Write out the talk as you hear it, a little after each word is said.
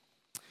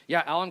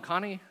Yeah, Al and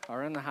Connie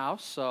are in the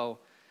house, so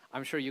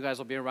I'm sure you guys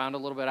will be around a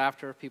little bit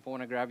after if people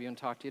want to grab you and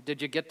talk to you.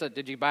 Did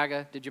you bag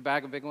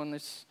a big one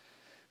this?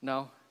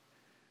 No?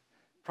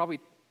 Probably.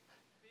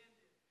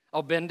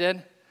 Oh, Ben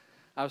did?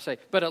 I would say,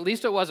 but at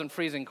least it wasn't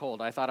freezing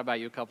cold. I thought about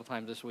you a couple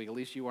times this week. At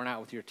least you weren't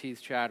out with your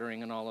teeth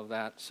chattering and all of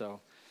that.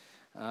 So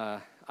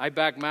I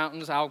bag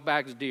mountains, Al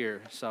bags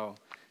deer. So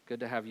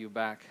good to have you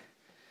back.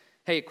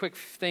 Hey, quick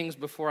things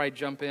before I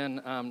jump in.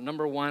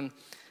 Number one,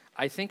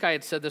 I think I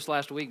had said this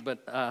last week,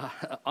 but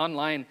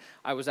online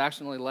I was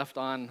accidentally left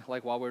on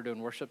like while we were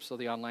doing worship, so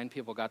the online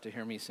people got to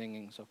hear me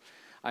singing. So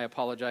I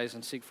apologize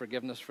and seek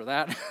forgiveness for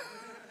that.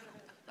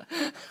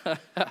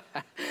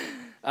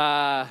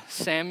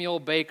 Samuel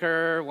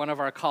Baker, one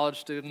of our college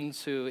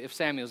students who, if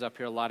Samuel's up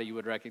here, a lot of you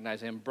would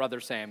recognize him. Brother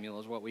Samuel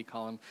is what we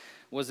call him.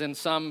 Was in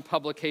some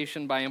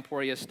publication by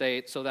Emporia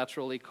State, so that's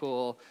really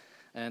cool.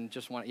 And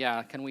just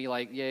can we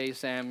yay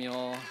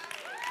Samuel?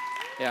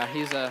 Yeah,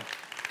 he's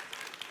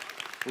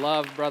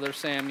love Brother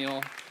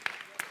Samuel.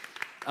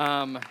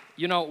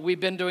 We've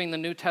been doing the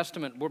New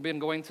Testament. We've been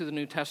going through the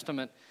New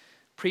Testament,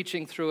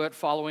 preaching through it,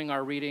 following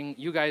our reading.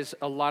 You guys,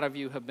 a lot of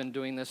you have been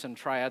doing this in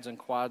triads and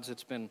quads.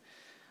 It's been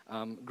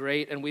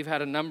great, and we've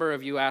had a number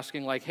of you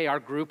asking, hey, our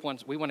group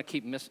we want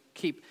to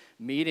keep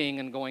meeting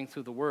and going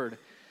through the Word.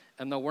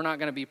 And though we're not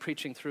going to be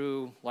preaching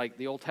through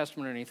the Old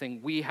Testament or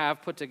anything, we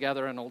have put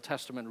together an Old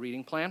Testament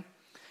reading plan.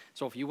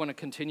 So if you want to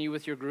continue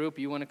with your group,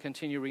 you want to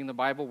continue reading the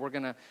Bible, we're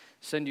going to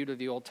send you to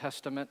the Old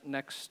Testament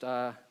next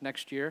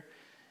year.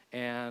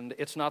 And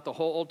it's not the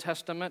whole Old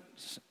Testament.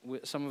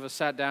 Some of us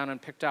sat down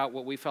and picked out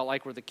what we felt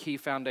like were the key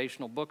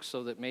foundational books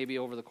so that maybe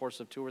over the course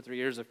of 2 or 3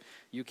 years, if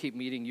you keep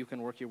meeting, you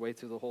can work your way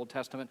through the whole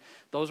Testament.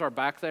 Those are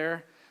back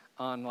there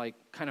on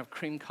kind of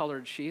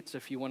cream-colored sheets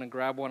if you want to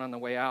grab one on the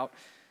way out.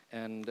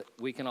 And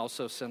we can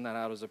also send that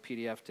out as a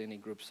PDF to any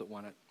groups that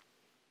want it.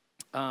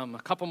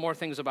 A couple more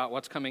things about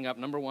what's coming up.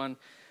 Number one,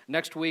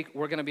 next week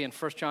we're going to be in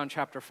 1 John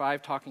chapter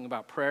 5 talking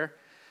about prayer.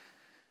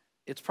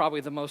 It's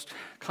probably the most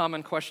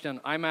common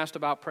question I'm asked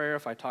about prayer.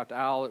 If I talked to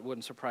Al, it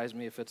wouldn't surprise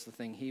me if it's the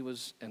thing he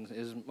was and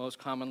is most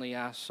commonly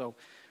asked. So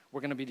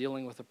we're going to be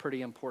dealing with a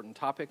pretty important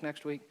topic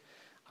next week.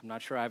 I'm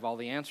not sure I have all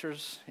the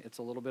answers. It's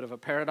a little bit of a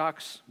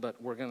paradox,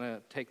 but we're going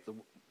to take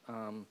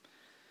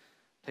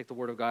the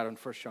Word of God in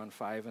 1 John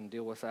 5 and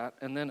deal with that.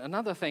 And then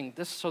another thing,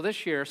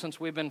 this year, since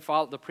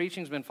the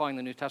preaching's been following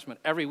the New Testament,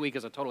 every week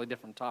is a totally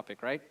different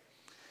topic, right?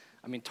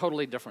 I mean,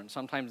 totally different.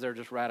 Sometimes they're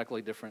just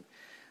radically different.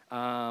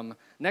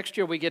 Next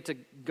year, we get to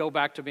go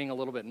back to being a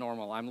little bit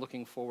normal. I'm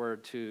looking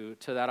forward to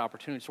that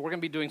opportunity. So we're going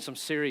to be doing some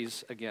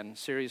series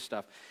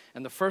stuff.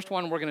 And the first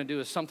one we're going to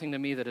do is something to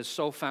me that is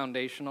so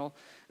foundational,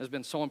 has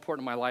been so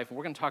important in my life. And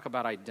we're going to talk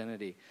about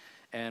identity.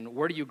 And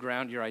where do you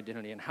ground your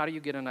identity? And how do you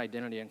get an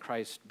identity in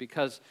Christ?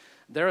 Because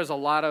there is a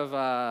lot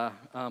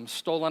of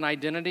stolen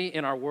identity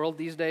in our world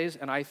these days.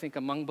 And I think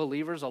among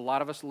believers, a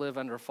lot of us live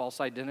under false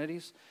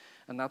identities.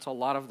 And that's a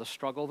lot of the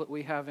struggle that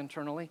we have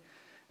internally.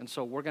 And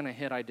so we're going to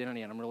hit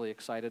identity, and I'm really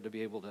excited to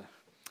be able to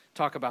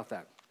talk about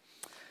that.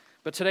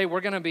 But today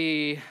we're going to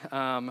be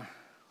I'm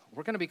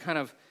going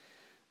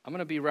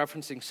to be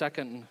referencing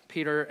 2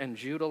 Peter and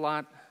Jude a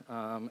lot.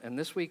 And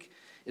this week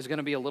is going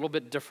to be a little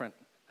bit different,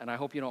 and I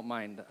hope you don't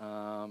mind.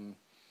 I'll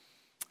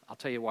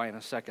tell you why in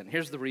a second.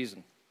 Here's the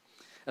reason.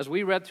 As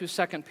we read through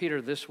 2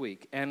 Peter this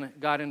week and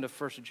got into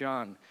 1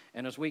 John,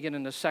 and as we get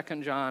into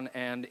 2 John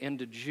and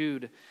into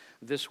Jude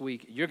this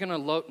week, you're going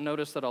to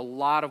notice that a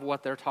lot of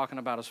what they're talking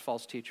about is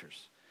false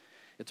teachers.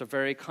 It's a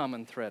very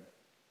common thread.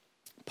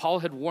 Paul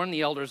had warned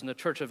the elders in the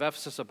church of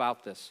Ephesus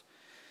about this.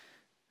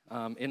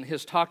 In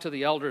his talk to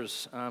the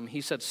elders, he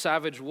said,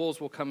 "Savage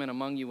wolves will come in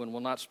among you and will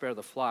not spare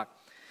the flock.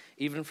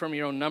 Even from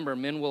your own number,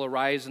 men will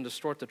arise and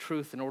distort the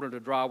truth in order to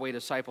draw away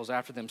disciples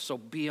after them, so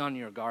be on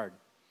your guard."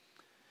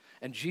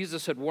 And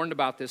Jesus had warned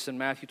about this in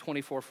Matthew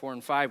 24, 4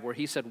 and 5, where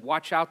he said,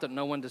 "Watch out that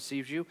no one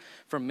deceives you,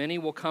 for many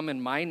will come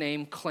in my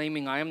name,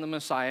 claiming I am the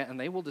Messiah, and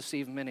they will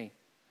deceive many."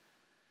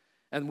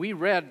 And we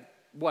read,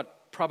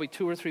 probably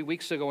 2 or 3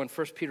 weeks ago in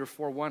 1 Peter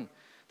 4:1,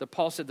 that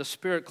Paul said the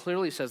Spirit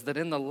clearly says that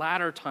in the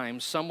latter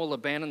times, some will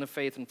abandon the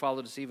faith and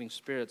follow deceiving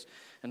spirits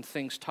and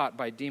things taught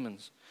by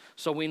demons.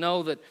 So we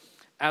know that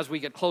as we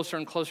get closer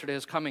and closer to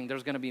his coming,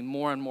 there's going to be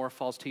more and more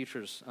false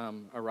teachers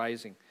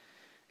arising.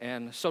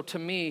 And so to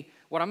me,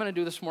 what I'm going to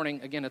do this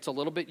morning, again, it's a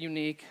little bit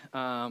unique.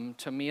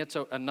 To me, it's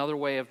another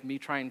way of me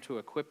trying to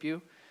equip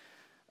you.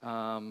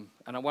 And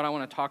what I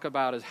want to talk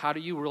about is how do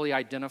you really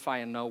identify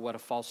and know what a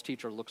false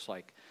teacher looks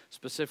like,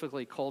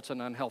 specifically cults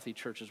and unhealthy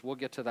churches. We'll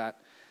get to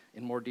that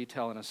in more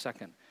detail in a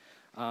second.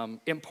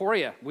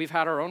 Emporia, we've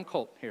had our own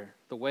cult here.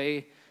 The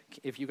way,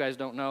 if you guys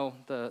don't know,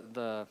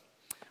 the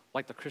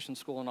Christian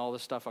school and all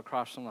this stuff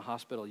across from the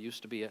hospital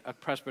used to be a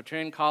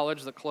Presbyterian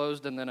college that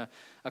closed, and then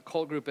a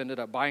cult group ended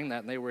up buying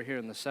that, and they were here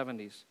in the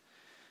 70s.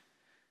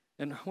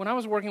 And when I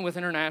was working with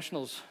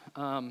internationals,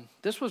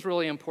 this was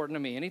really important to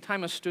me.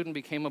 Anytime a student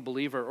became a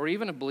believer, or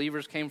even if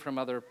believers came from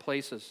other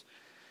places,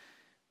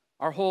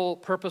 our whole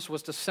purpose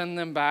was to send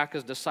them back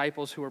as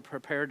disciples who were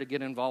prepared to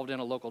get involved in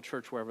a local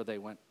church wherever they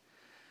went.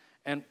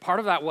 And part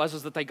of that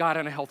is that they got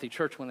in a healthy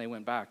church when they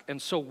went back. And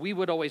so we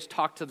would always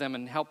talk to them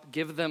and help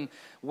give them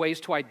ways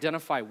to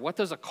identify what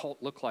does a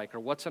cult look like or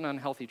what's an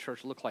unhealthy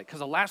church look like. Because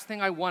the last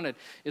thing I wanted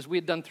is we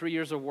had done 3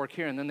 years of work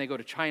here and then they go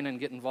to China and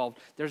get involved.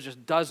 There's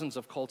just dozens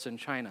of cults in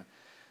China.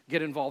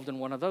 Get involved in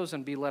one of those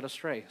and be led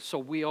astray. So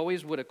we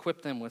always would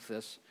equip them with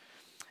this.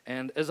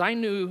 And as I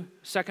knew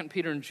 2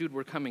 Peter and Jude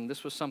were coming,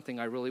 this was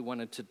something I really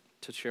wanted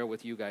to share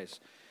with you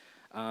guys.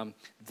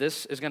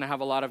 This is going to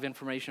have a lot of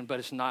information, but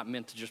it's not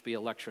meant to just be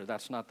a lecture.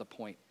 That's not the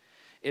point.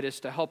 It is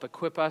to help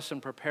equip us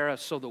and prepare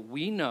us so that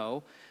we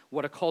know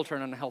what a cult or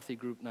an unhealthy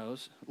group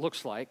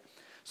looks like,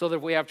 so that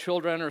if we have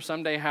children or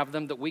someday have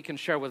them, that we can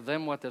share with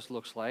them what this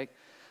looks like.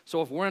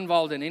 So if we're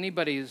involved in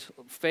anybody's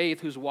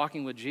faith who's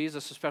walking with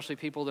Jesus, especially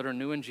people that are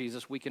new in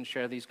Jesus, we can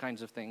share these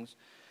kinds of things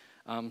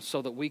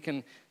so that we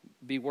can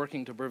be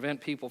working to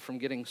prevent people from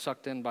getting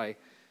sucked in by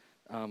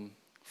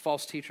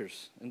false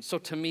teachers. And so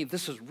to me,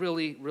 this is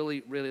really,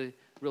 really, really,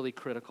 really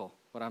critical,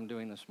 what I'm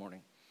doing this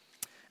morning.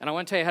 And I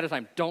want to tell you ahead of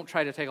time, don't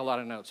try to take a lot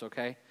of notes,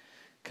 okay?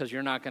 Because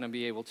you're not going to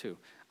be able to.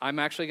 I'm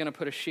actually going to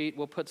put a sheet,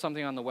 we'll put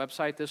something on the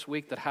website this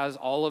week that has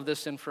all of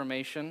this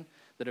information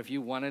that if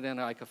you want it in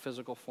like a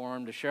physical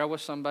form to share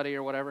with somebody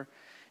or whatever,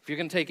 if you're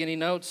going to take any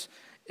notes,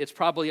 it's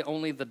probably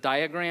only the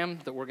diagram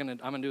that I'm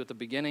going to do at the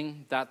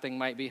beginning. That thing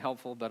might be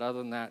helpful, but other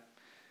than that,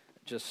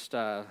 just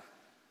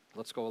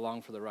let's go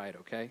along for the ride,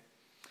 okay?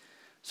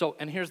 So,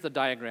 and here's the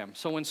diagram.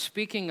 So when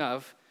speaking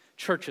of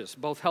churches,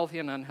 both healthy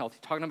and unhealthy,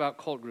 talking about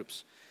cult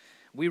groups,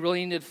 we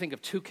really need to think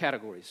of two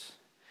categories.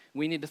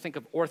 We need to think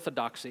of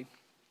orthodoxy.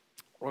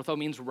 Ortho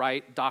means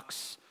right,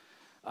 dox,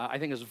 I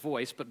think is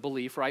voice, but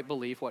belief, right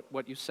belief,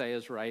 what you say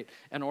is right,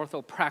 and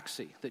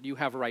orthopraxy, that you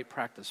have right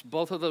practice.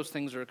 Both of those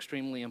things are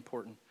extremely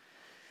important.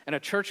 And a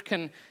church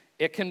can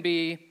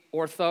be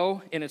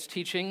ortho in its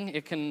teaching,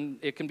 it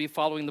can be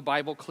following the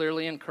Bible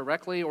clearly and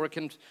correctly, or it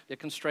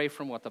can stray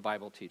from what the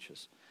Bible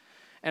teaches.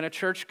 And a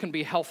church can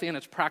be healthy in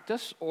its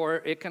practice, or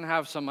it can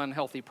have some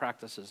unhealthy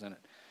practices in it.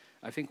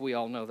 I think we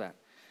all know that.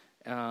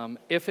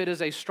 If it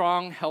is a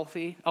strong,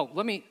 healthy...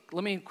 let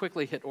me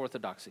quickly hit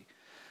orthodoxy.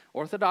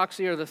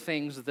 Orthodoxy are the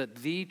things that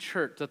the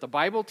church, that the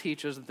Bible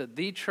teaches, that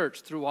the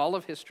church through all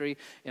of history,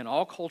 in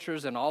all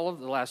cultures, in all of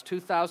the last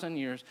 2,000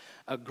 years,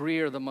 agree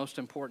are the most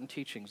important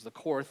teachings, the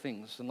core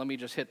things. And let me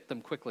just hit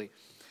them quickly.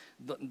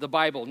 The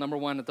Bible, number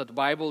one, that the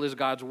Bible is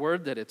God's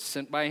word, that it's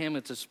sent by him,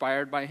 it's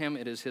inspired by him,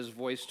 it is his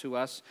voice to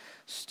us,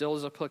 still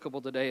as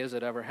applicable today as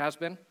it ever has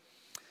been.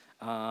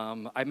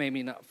 I may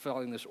be not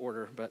following this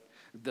order, but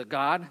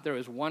there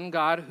is one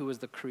God who is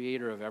the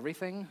creator of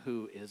everything,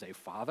 who is a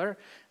father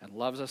and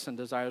loves us and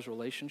desires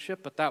relationship,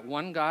 but that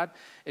one God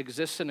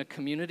exists in a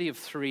community of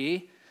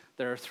three.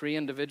 There are three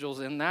individuals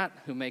in that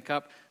who make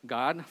up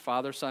God,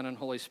 Father, Son, and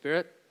Holy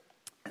Spirit.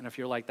 And if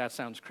you're like, that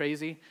sounds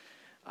crazy,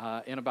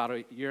 in about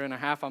a year and a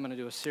half, I'm going to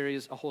do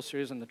a whole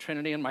series on the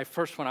Trinity. And my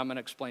first one, I'm going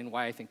to explain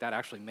why I think that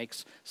actually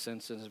makes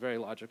sense and is very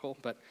logical,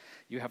 but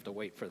you have to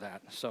wait for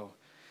that. So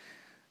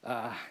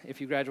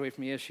if you graduate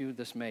from ESU,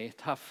 this may,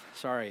 tough,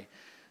 sorry.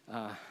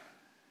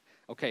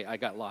 Okay, I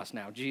got lost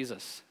now.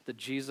 Jesus. That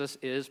Jesus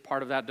is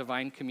part of that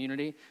divine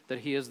community, that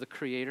he is the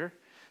creator,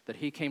 that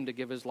he came to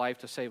give his life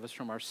to save us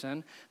from our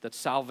sin, that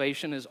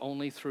salvation is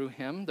only through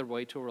him, the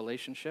way to a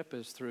relationship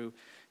is through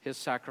his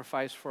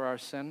sacrifice for our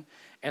sin,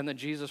 and that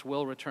Jesus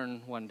will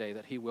return one day,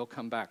 that he will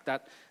come back.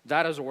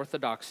 That is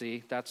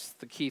orthodoxy. That's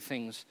the key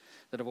things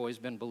that have always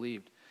been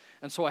believed.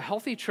 And so a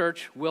healthy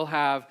church will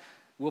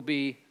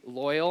be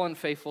loyal and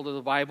faithful to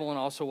the Bible and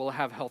also will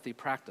have healthy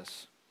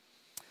practice.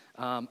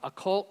 An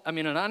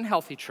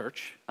unhealthy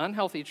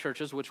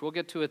churches, which we'll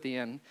get to at the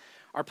end,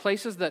 are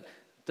places that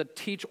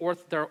teach,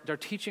 their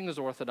teaching is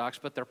orthodox,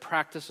 but their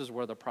practice is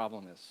where the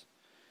problem is.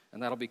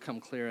 And that'll become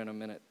clear in a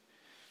minute.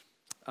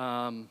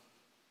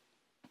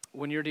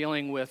 When you're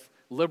dealing with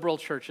liberal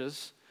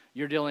churches,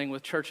 you're dealing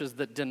with churches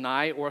that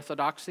deny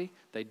orthodoxy.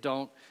 They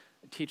don't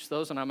teach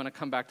those, and I'm going to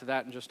come back to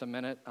that in just a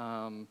minute.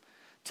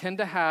 Tend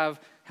to have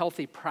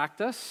healthy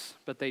practice,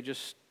 but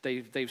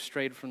they've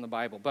strayed from the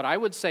Bible. But I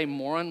would say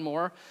more and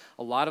more,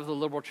 a lot of the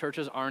liberal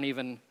churches aren't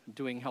even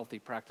doing healthy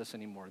practice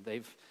anymore.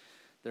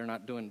 They're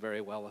not doing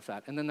very well with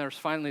that. And then there's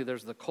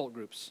the cult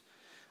groups,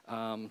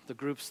 the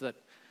groups that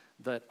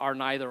are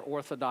neither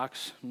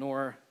orthodox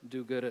nor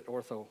do good at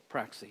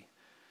orthopraxy.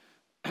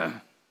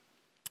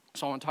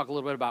 So I want to talk a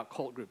little bit about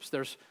cult groups.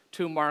 There's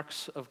two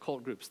marks of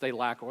cult groups. They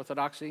lack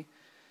orthodoxy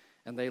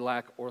and they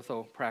lack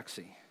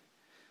orthopraxy.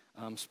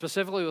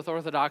 Specifically with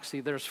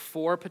orthodoxy, there's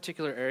four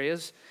particular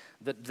areas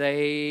that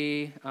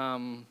they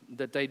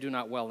do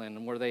not well in,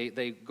 and where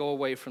they go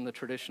away from the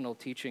traditional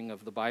teaching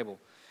of the Bible.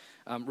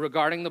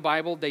 Regarding the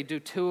Bible, they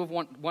do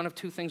one of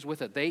two things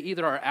with it. They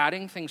either are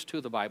adding things to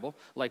the Bible,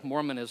 like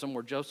Mormonism,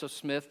 where Joseph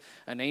Smith,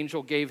 an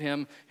angel gave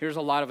him, here's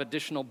a lot of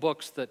additional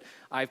books that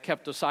I've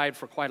kept aside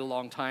for quite a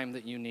long time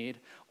that you need,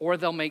 or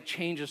they'll make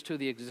changes to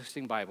the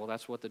existing Bible.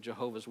 That's what the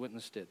Jehovah's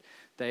Witness did.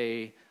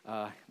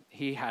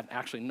 He had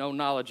actually no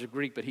knowledge of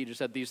Greek, but he just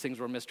said these things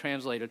were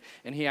mistranslated,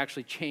 and he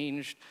actually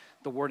changed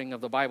the wording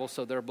of the Bible,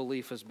 so their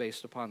belief is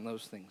based upon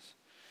those things.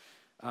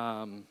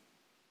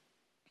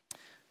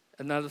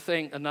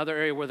 Another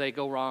area where they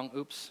go wrong,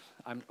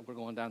 we're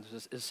going down to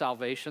this, is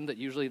salvation, that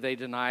usually they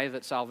deny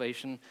that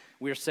salvation,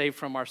 we are saved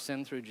from our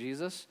sin through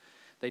Jesus.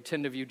 They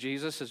tend to view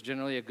Jesus as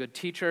generally a good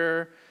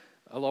teacher,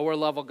 a lower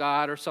level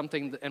God or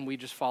something, and we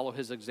just follow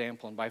his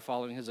example. And by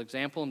following his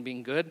example and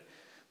being good,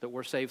 that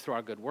we're saved through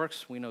our good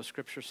works. We know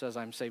Scripture says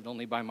I'm saved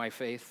only by my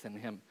faith in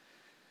him.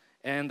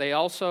 And they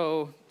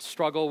also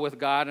struggle with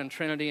God and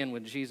Trinity and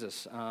with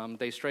Jesus.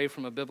 They stray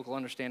from a biblical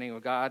understanding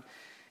of God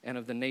and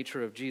of the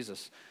nature of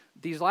Jesus.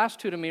 These last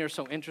two to me are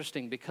so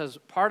interesting because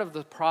part of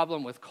the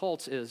problem with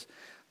cults is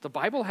the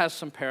Bible has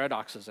some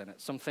paradoxes in it,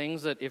 some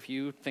things that if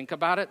you think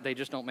about it, they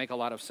just don't make a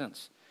lot of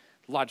sense.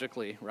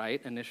 Logically, right,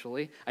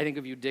 initially. I think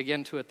if you dig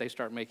into it, they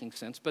start making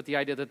sense. But the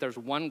idea that there's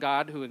one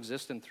God who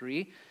exists in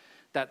three,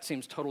 that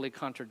seems totally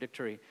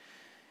contradictory.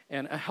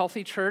 And a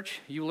healthy church,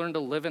 you learn to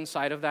live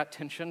inside of that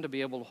tension to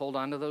be able to hold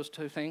on to those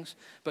two things.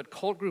 But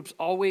cult groups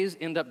always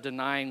end up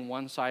denying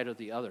one side or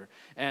the other.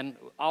 And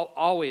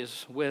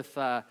always with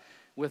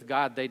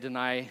God, they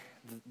deny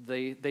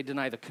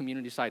the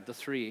community side, the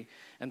three,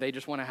 and they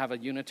just want to have a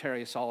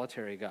unitary,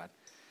 solitary God.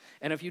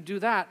 And if you do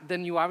that,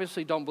 then you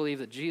obviously don't believe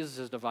that Jesus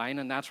is divine,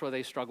 and that's where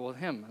they struggle with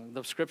him.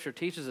 The Scripture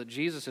teaches that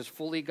Jesus is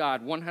fully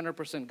God,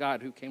 100%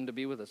 God who came to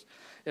be with us.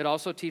 It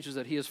also teaches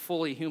that he is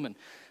fully human,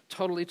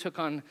 totally took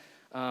on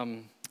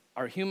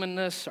our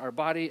humanness, our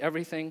body,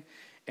 everything.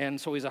 And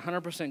so he's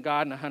 100%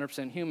 God and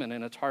 100% human,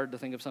 and it's hard to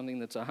think of something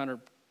that's 100%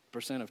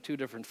 of two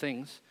different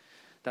things.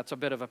 That's a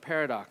bit of a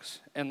paradox.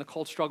 And the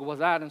cults struggle with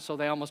that, and so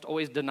they almost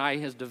always deny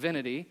his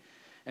divinity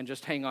and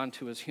just hang on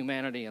to his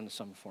humanity in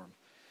some form.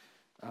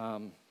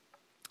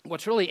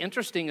 What's really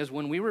interesting is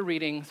when we were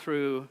reading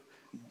through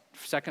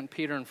 2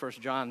 Peter and 1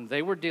 John,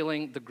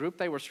 the group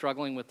they were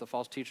struggling with, the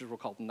false teachers, were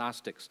called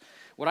Gnostics.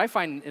 What I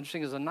find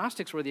interesting is the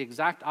Gnostics were the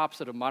exact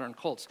opposite of modern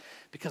cults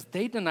because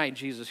they denied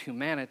Jesus'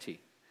 humanity.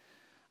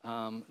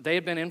 They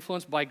had been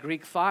influenced by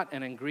Greek thought,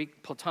 and in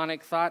Greek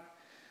Platonic thought,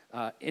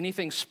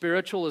 anything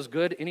spiritual is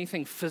good,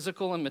 anything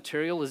physical and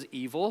material is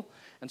evil,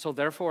 and so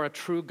therefore a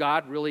true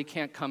God really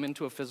can't come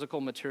into a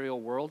physical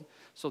material world,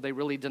 so they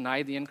really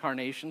denied the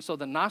incarnation. So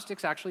the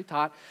Gnostics actually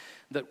taught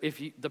that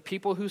the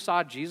people who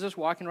saw Jesus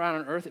walking around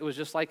on earth, it was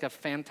just like a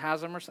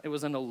phantasm, it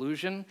was an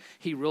illusion.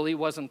 He really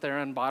wasn't there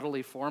in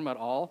bodily form at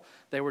all.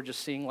 They were just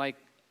seeing like,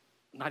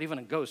 not even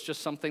a ghost,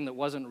 just something that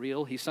wasn't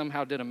real. He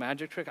somehow did a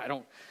magic trick.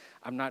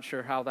 I'm not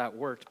sure how that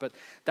worked, but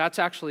that's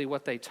actually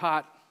what they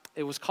taught.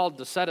 It was called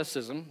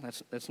Doceticism.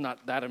 That's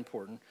not that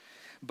important.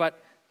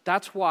 But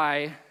that's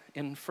why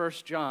in 1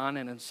 John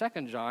and in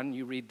 2 John,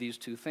 you read these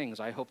two things.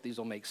 I hope these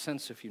will make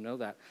sense if you know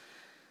that.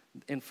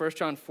 In 1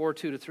 John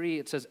 4:2-3,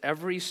 it says,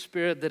 every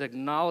spirit that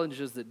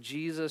acknowledges that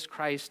Jesus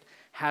Christ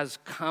has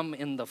come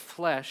in the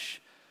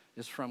flesh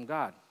is from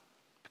God.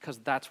 Because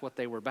that's what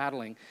they were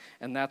battling.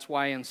 And that's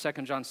why in 2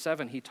 John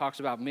 7, he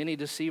talks about many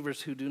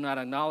deceivers who do not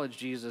acknowledge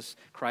Jesus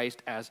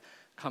Christ as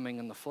coming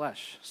in the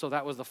flesh. So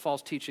that was the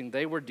false teaching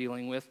they were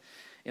dealing with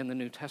in the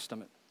New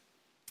Testament.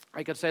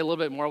 I could say a little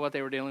bit more what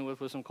they were dealing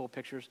with some cool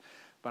pictures,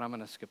 but I'm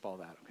going to skip all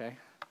that, okay?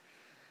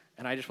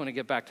 And I just want to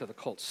get back to the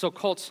cults. So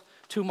cults,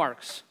 two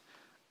marks.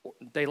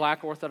 They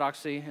lack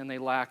orthodoxy and they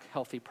lack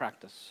healthy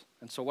practice.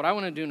 And so what I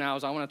want to do now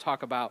is I want to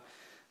talk about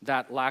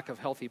that lack of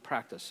healthy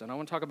practice. And I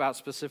want to talk about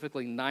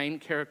specifically 9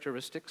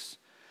 characteristics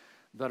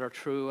that are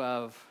true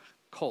of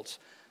cults.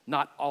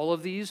 Not all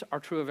of these are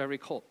true of every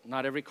cult.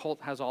 Not every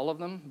cult has all of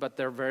them, but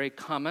they're very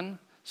common.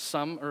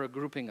 Some are a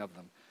grouping of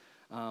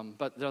them.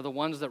 But they're the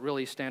ones that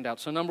really stand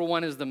out. So number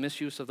 1 is the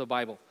misuse of the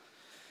Bible.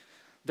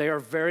 They are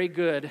very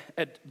good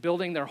at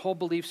building their whole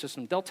belief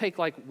system. They'll take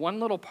like one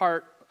little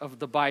part of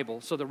the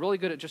Bible. So they're really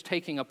good at just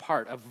taking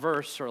apart a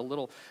verse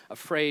or a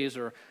phrase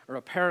or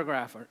a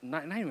paragraph, or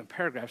not even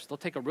paragraphs. They'll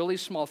take a really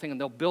small thing and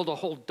they'll build a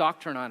whole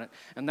doctrine on it.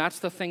 And that's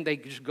the thing they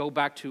just go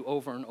back to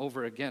over and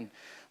over again.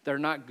 They're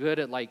not good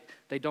at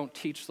they don't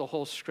teach the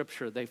whole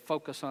Scripture. They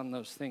focus on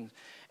those things.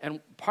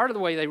 And part of the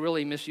way they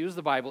really misuse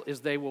the Bible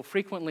is they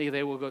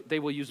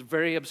will use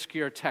very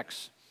obscure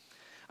texts.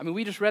 I mean,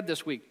 we just read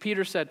this week.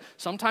 Peter said,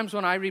 sometimes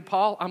when I read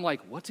Paul, I'm like,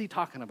 what's he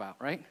talking about,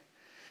 right?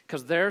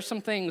 Because there are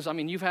some things, I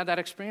mean, you've had that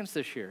experience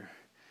this year.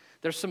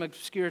 There's some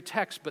obscure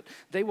texts, but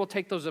they will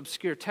take those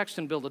obscure texts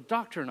and build a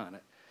doctrine on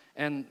it.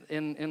 And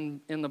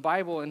in the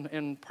Bible,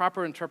 in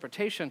proper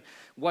interpretation,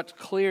 what's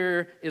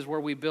clear is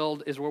where we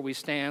build, is where we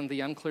stand.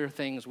 The unclear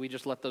things, we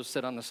just let those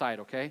sit on the side,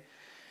 okay?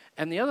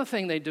 And the other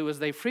thing they do is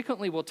they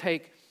frequently will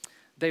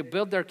they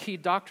build their key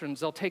doctrines.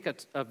 They'll take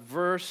a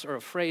verse or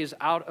a phrase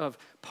out of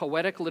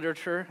poetic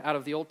literature, out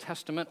of the Old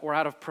Testament, or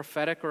out of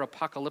prophetic or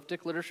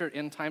apocalyptic literature,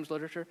 end times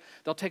literature.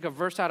 They'll take a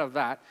verse out of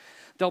that.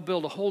 They'll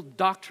build a whole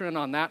doctrine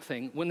on that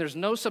thing when there's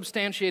no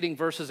substantiating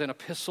verses in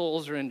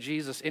epistles or in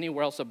Jesus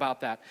anywhere else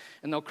about that.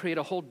 And they'll create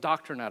a whole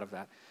doctrine out of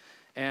that.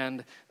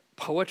 And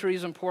poetry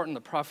is important.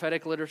 The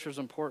prophetic literature is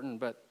important,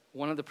 but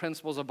one of the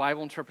principles of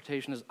Bible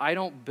interpretation is I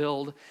don't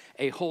build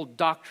a whole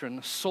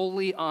doctrine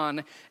solely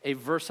on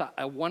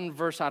one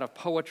verse out of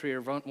poetry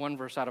or one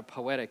verse out of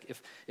poetic.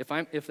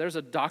 If there's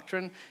a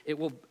doctrine,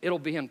 it'll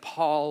be in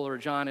Paul or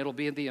John. It'll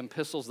be in the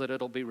epistles that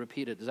it'll be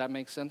repeated. Does that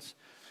make sense?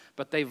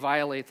 but they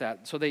violate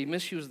that. So they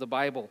misuse the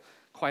Bible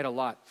quite a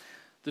lot.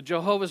 The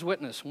Jehovah's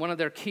Witness, one of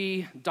their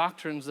key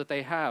doctrines that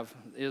they have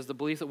is the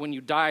belief that when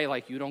you die,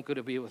 like, you don't go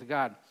to be with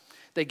God.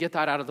 They get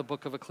that out of the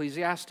book of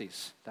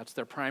Ecclesiastes. That's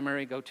their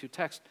primary go-to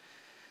text.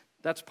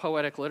 That's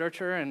poetic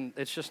literature, and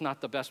it's just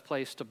not the best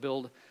place to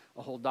build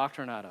a whole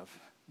doctrine out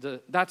of.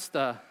 That's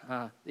the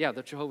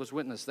Jehovah's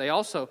Witness.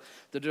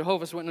 The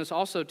Jehovah's Witness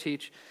also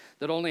teach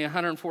that only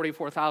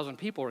 144,000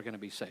 people are going to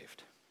be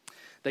saved.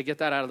 They get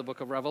that out of the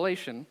book of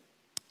Revelation,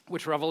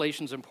 which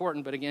Revelation's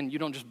important, but again, you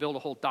don't just build a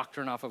whole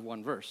doctrine off of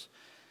one verse.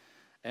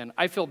 And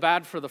I feel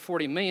bad for the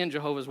 40 million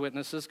Jehovah's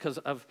Witnesses because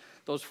of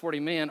those 40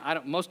 million,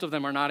 most of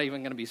them are not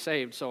even going to be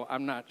saved, so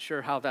I'm not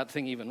sure how that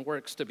thing even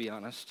works, to be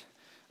honest.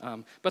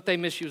 But they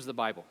misuse the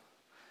Bible.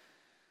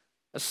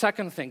 A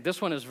second thing,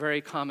 this one is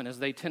very common, is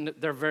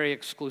they're very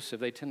exclusive.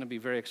 They tend to be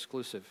very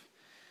exclusive.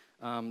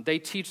 They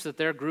teach that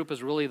their group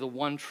is really the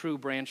one true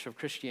branch of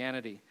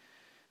Christianity.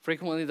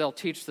 Frequently, they'll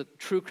teach that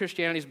true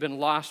Christianity has been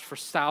lost for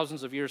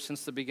thousands of years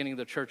since the beginning of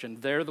the church,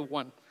 and they're the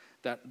one,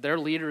 that their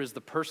leader is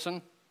the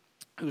person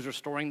who's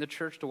restoring the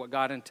church to what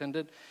God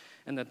intended,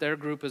 and that their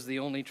group is the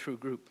only true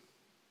group.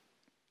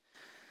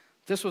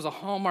 This was a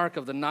hallmark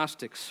of the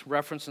Gnostics,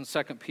 referenced in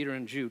 2 Peter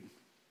and Jude.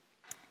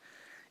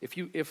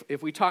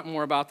 If we talk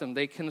more about them,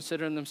 they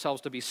consider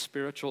themselves to be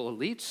spiritual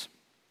elites,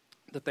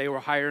 that they were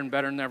higher and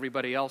better than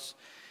everybody else,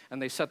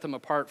 and they set them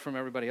apart from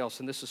everybody else,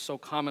 and this is so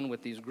common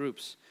with these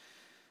groups.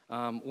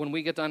 When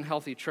we get to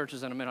unhealthy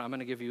churches in a minute, I'm going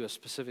to give you a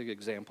specific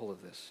example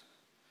of this.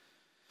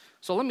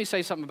 So let me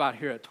say something about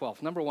here at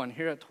 12. Number one,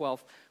 here at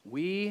 12,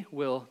 we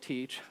will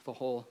teach the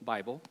whole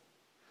Bible.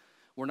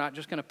 We're not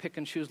just going to pick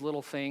and choose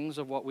little things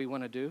of what we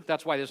want to do.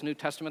 That's why this New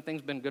Testament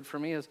thing's been good for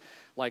me. Is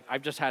like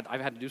I've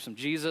had to do some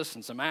Jesus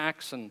and some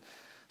Acts and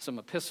some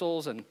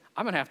epistles, and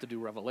I'm going to have to do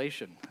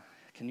Revelation.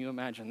 Can you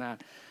imagine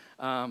that?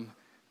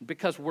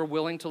 Because we're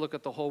willing to look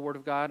at the whole Word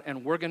of God,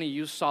 and we're going to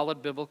use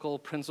solid biblical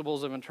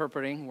principles of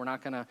interpreting. We're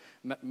not going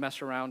to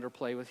mess around or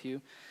play with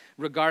you.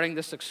 Regarding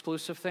this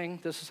exclusive thing,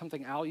 this is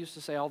something Al used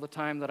to say all the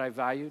time that I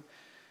valued,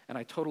 and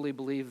I totally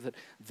believe that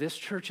this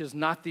church is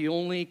not the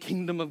only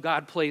Kingdom of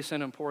God place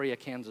in Emporia,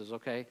 Kansas,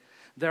 okay?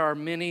 There are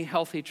many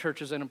healthy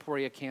churches in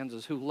Emporia,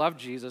 Kansas who love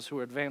Jesus, who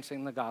are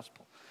advancing the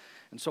gospel.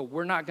 And so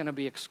we're not going to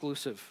be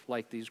exclusive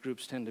like these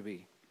groups tend to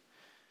be.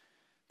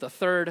 The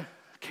third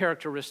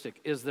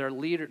characteristic is their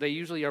leader. They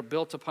usually are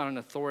built upon an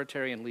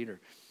authoritarian leader,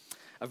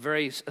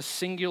 a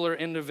singular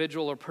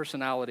individual or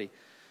personality.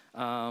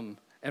 And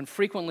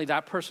frequently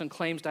that person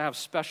claims to have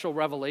special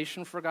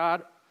revelation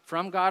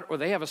from God, or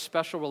they have a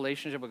special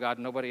relationship with God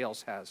nobody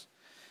else has.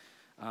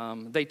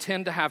 They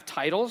tend to have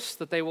titles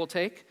that they will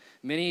take,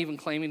 many even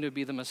claiming to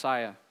be the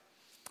Messiah.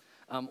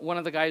 One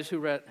of the guys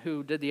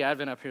who did the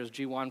Advent up here is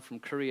Jiwon from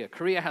Korea.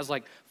 Korea has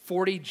like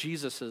 40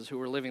 Jesuses who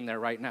are living there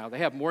right now. They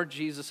have more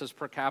Jesuses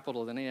per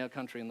capita than any other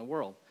country in the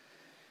world.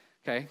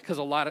 Okay, because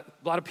a lot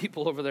of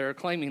people over there are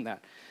claiming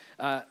that.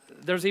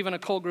 There's even a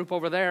cult group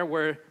over there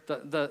where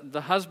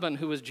the husband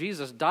who was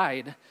Jesus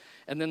died,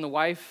 and then the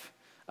wife,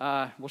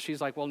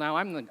 she's like, well, now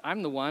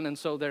I'm the one, and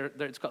so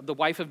it's called the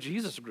Wife of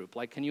Jesus group.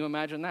 Like, can you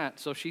imagine that?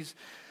 So she's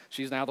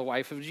now the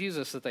wife of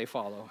Jesus that they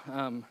follow.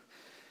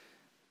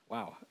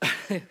 Wow.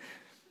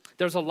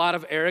 There's a lot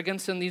of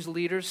arrogance in these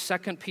leaders.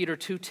 2 Peter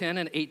 2:10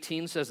 and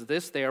 18 says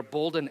this: they are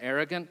bold and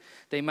arrogant.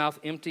 They mouth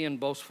empty and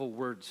boastful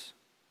words.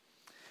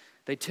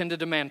 They tend to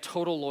demand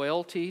total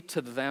loyalty to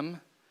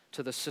them,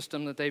 to the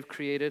system that they've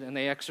created, and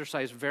they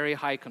exercise very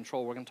high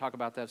control. We're going to talk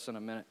about that in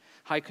a minute.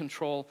 High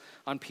control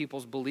on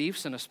people's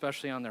beliefs and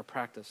especially on their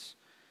practice.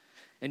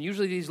 And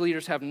usually these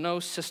leaders have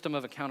no system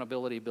of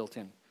accountability built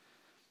in.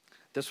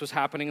 This was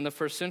happening in the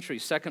first century.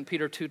 2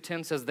 Peter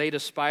 2:10 says they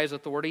despise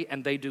authority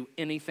and they do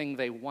anything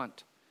they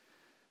want.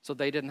 So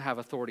they didn't have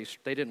authority.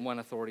 They didn't want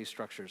authority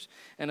structures.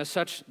 And as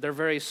such, they're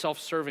very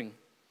self-serving.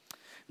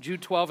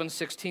 Jude 12 and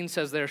 16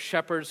 says they're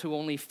shepherds who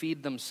only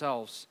feed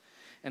themselves.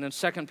 And in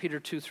 2 Peter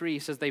 2:3, he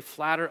says they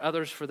flatter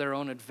others for their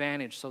own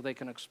advantage so they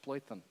can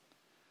exploit them.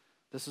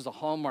 This is a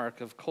hallmark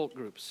of cult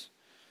groups.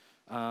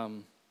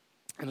 And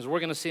as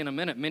we're going to see in a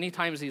minute, many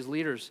times these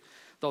leaders,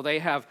 though they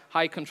have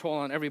high control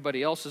on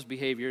everybody else's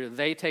behavior,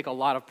 they take a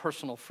lot of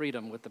personal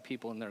freedom with the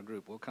people in their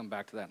group. We'll come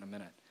back to that in a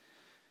minute.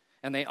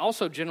 And they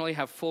also generally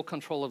have full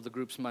control of the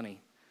group's money.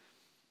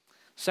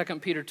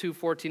 2 Peter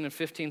 2:14 and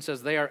 15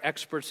 says they are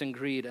experts in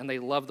greed and they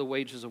love the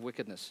wages of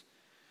wickedness.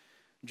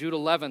 Jude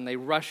 11, they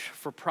rush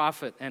for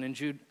profit. And in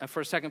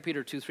 2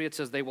 Peter 2:3, it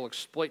says they will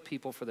exploit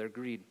people for their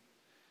greed.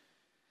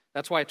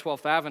 That's why at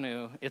 12th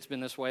Avenue, it's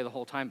been this way the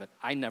whole time, but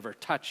I never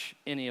touch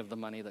any of the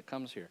money that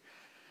comes here.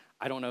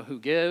 I don't know who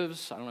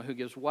gives. I don't know who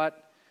gives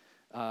what.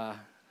 I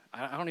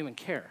don't even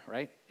care,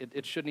 right?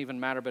 It shouldn't even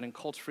matter, but in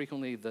cults,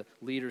 frequently the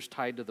leader's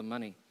tied to the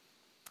money.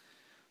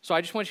 So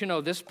I just want you to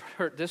know,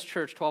 this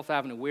church, 12th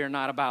Avenue, we are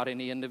not about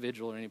any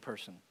individual or any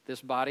person.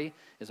 This body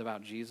is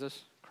about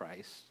Jesus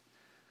Christ,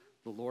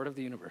 the Lord of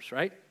the universe,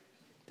 right?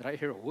 Did I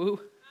hear a woo?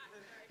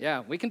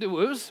 Yeah, we can do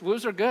woos.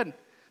 Woos are good.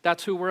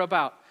 That's who we're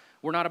about.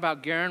 We're not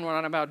about Garen. We're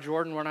not about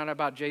Jordan. We're not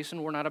about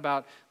Jason. We're not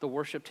about the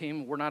worship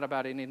team. We're not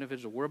about any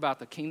individual. We're about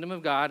the kingdom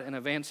of God and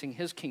advancing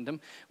his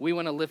kingdom. We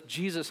want to lift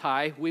Jesus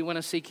high. We want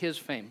to seek his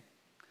fame.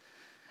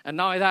 And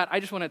not only that, I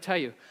just want to tell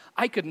you,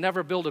 I could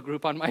never build a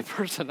group on my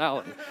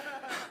personality.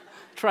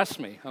 Trust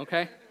me,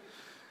 okay?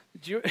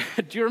 Do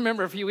you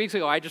remember a few weeks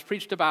ago, I just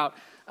preached about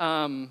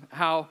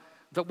how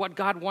what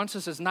God wants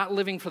us is not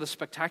living for the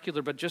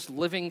spectacular, but just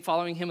living,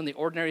 following him in the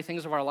ordinary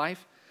things of our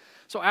life.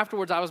 So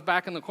afterwards, I was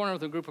back in the corner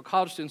with a group of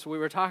college students. We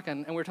were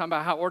talking, and we were talking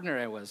about how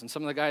ordinary I was. And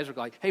some of the guys were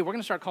like, hey, we're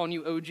going to start calling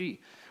you OG,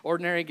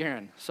 Ordinary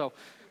Garen. So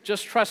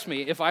just trust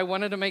me, if I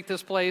wanted to make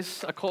this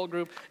place a cult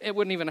group, it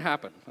wouldn't even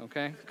happen,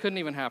 okay? Couldn't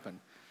even happen.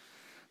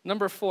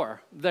 Number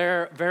 4,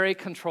 they're very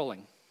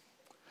controlling.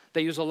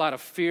 They use a lot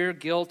of fear,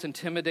 guilt,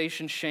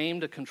 intimidation,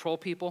 shame to control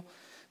people.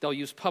 They'll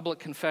use public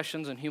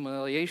confessions and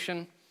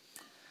humiliation.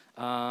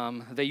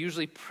 They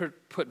usually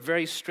put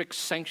very strict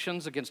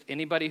sanctions against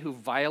anybody who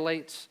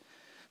violates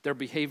their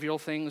behavioral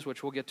things,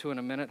 which we'll get to in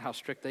a minute, how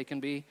strict they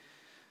can be.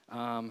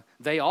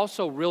 They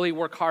also really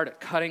work hard at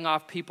cutting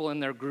off people in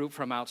their group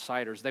from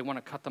outsiders. They want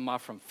to cut them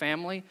off from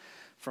family,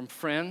 from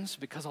friends,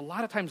 because a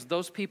lot of times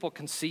those people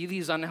can see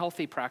these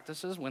unhealthy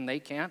practices when they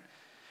can't,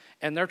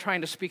 and they're trying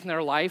to speak in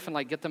their life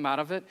and get them out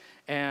of it,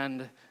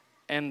 and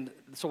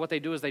so what they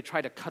do is they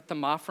try to cut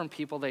them off from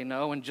people they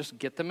know and just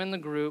get them in the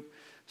group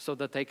so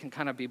that they can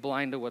kind of be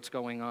blind to what's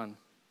going on.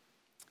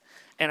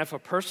 And if a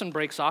person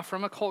breaks off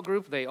from a cult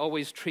group, they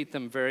always treat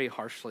them very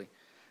harshly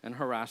and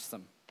harass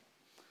them.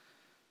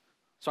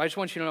 So I just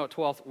want you to know at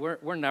 12th,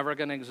 we're never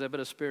going to exhibit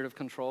a spirit of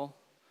control.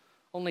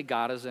 Only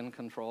God is in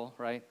control,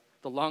 right?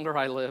 The longer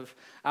I live,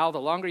 Al,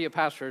 the longer you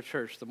pastor a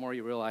church, the more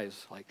you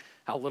realize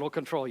how little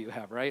control you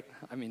have, right?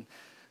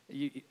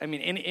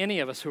 Any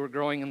of us who are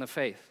growing in the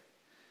faith.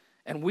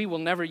 And we will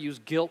never use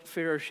guilt,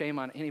 fear, or shame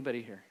on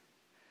anybody here.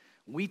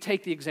 We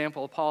take the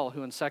example of Paul,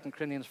 who in 2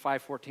 Corinthians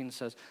 5:14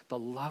 says, the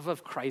love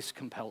of Christ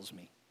compels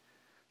me.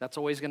 That's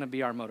always going to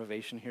be our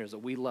motivation here, is that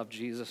we love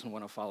Jesus and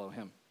want to follow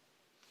him.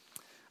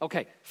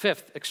 Okay,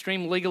 5th,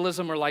 extreme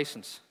legalism or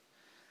license.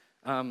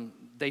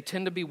 They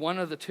tend to be one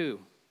of the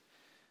two.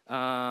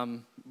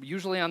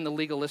 Usually on the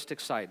legalistic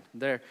side.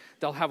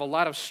 They'll have a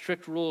lot of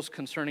strict rules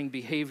concerning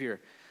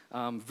behavior.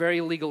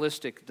 Very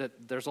legalistic,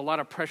 that there's a lot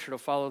of pressure to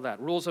follow that.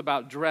 Rules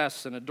about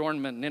dress and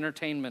adornment and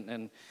entertainment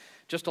and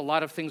just a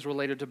lot of things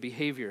related to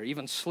behavior,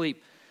 even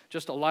sleep,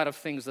 just a lot of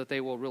things that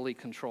they will really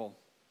control.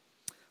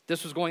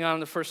 This was going on in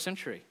the first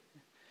century.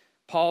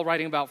 Paul,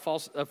 writing about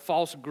a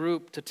false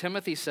group to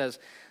Timothy, says,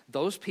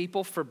 those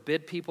people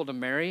forbid people to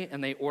marry,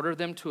 and they order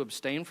them to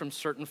abstain from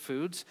certain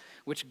foods,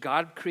 which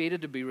God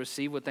created to be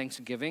received with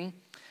thanksgiving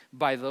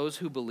by those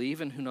who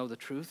believe and who know the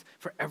truth.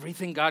 For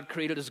everything God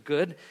created is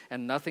good,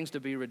 and nothing's to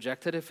be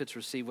rejected if it's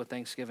received with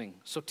thanksgiving.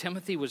 So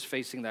Timothy was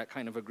facing that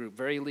kind of a group,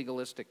 very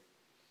legalistic.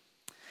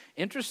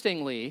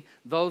 Interestingly,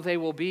 though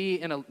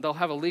they'll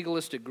have a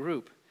legalistic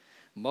group,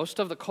 most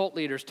of the cult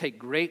leaders take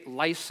great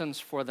license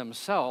for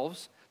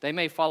themselves. They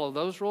may follow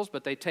those rules,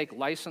 but they take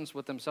license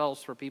with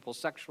themselves for people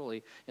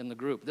sexually in the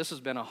group. This has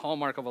been a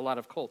hallmark of a lot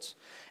of cults,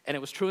 and it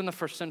was true in the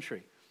first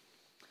century.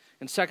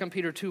 In 2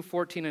 Peter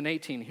 2:14 and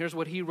 18, here's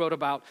what he wrote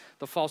about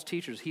the false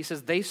teachers. He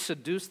says, they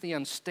seduce the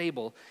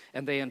unstable,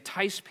 and they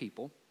entice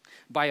people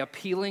by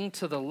appealing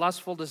to the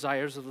lustful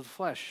desires of the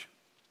flesh.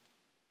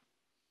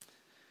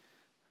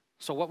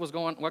 So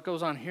what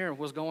goes on here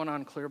was going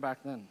on clear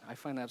back then. I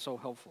find that so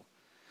helpful.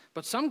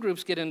 But some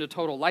groups get into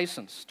total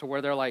license to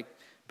where they're like,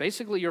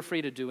 basically you're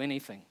free to do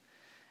anything.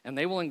 And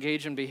they will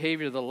engage in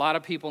behavior that a lot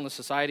of people in the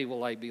society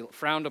will be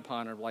frowned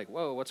upon, or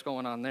whoa, what's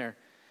going on there?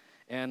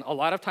 And a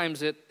lot of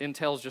times it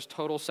entails just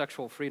total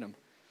sexual freedom.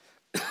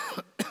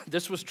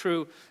 This was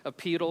true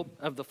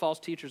of the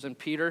false teachers in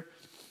Peter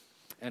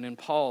and in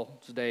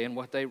Paul's day,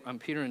 and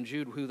Peter and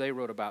Jude, who they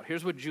wrote about.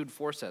 Here's what Jude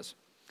 4 says.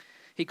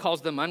 He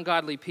calls them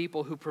ungodly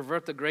people who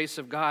pervert the grace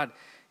of God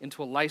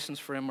into a license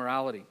for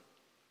immorality.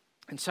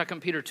 In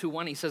 2 Peter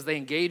 2:1, he says they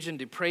engage in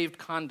depraved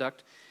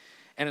conduct.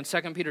 And in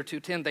 2 Peter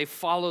 2:10, they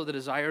follow the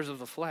desires of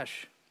the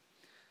flesh.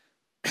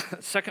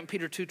 2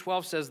 Peter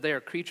 2:12 says they are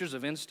creatures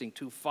of instinct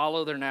who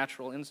follow their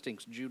natural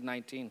instincts, Jude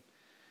 19.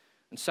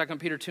 In 2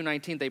 Peter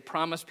 2:19, they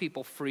promise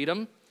people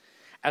freedom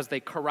as they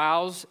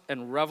carouse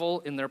and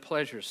revel in their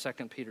pleasures,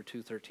 2 Peter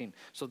 2:13.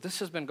 So this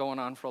has been going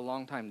on for a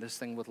long time, this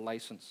thing with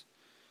license.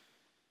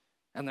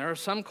 And there are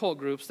some cult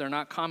groups, they're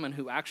not common,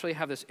 who actually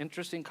have this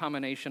interesting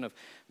combination of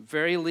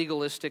very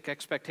legalistic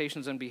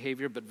expectations and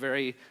behavior, but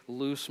very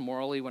loose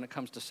morally when it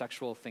comes to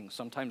sexual things.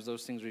 Sometimes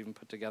those things are even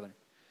put together.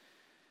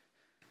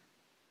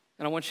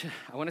 And I want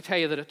to tell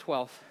you that at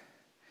 12th,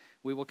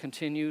 we will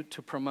continue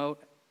to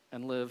promote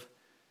and live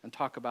and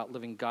talk about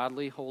living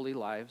godly, holy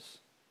lives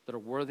that are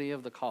worthy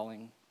of the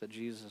calling that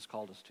Jesus has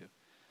called us to.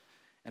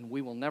 And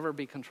we will never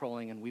be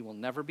controlling, and we will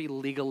never be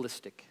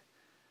legalistic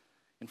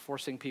in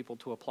forcing people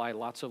to apply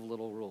lots of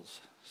little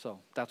rules. So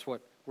that's what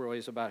we're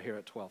always about here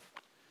at 12.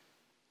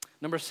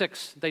 Number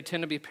 6, they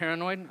tend to be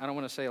paranoid. I don't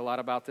want to say a lot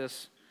about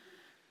this.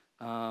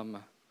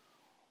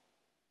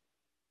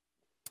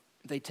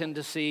 They They tend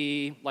to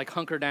see, like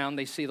hunker down,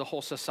 they see the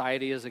whole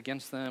society is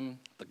against them,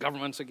 the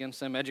government's against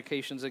them,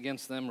 education's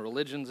against them,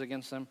 religion's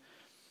against them.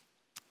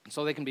 And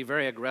so they can be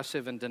very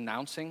aggressive in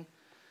denouncing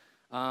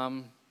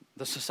the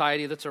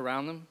society that's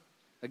around them.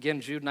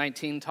 Again, Jude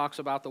 19 talks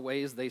about the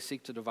ways they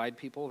seek to divide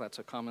people. That's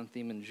a common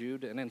theme in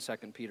Jude and in 2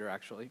 Peter,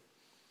 actually.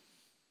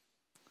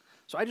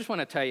 So I just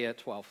want to tell you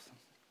at 12th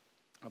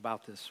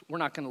about this. We're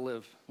not going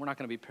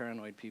to be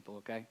paranoid people,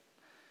 okay?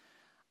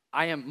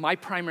 My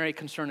primary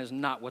concern is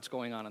not what's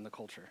going on in the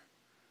culture.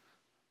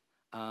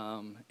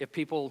 If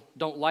people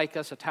don't like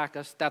us, attack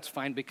us, that's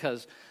fine,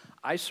 because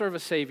I serve a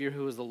Savior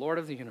who is the Lord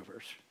of the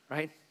universe,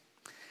 right?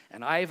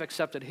 And I have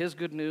accepted his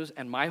good news,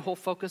 and my whole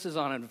focus is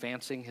on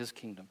advancing his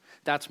kingdom.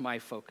 That's my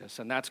focus,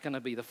 and that's going to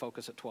be the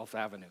focus at 12th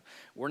Avenue.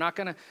 We're not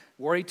going to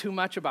worry too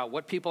much about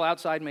what people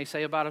outside may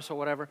say about us or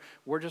whatever.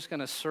 We're just going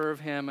to serve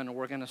him, and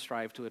we're going to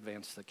strive to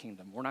advance the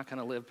kingdom. We're not going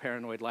to live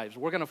paranoid lives.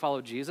 We're going to follow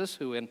Jesus,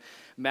 who in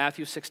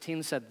Matthew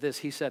 16 said this.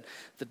 He said,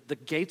 the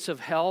gates of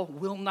hell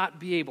will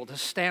not be able to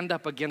stand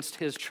up against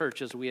his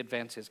church as we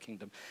advance his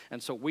kingdom.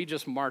 And so we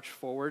just march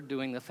forward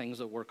doing the things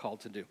that we're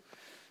called to do.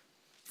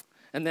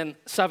 And then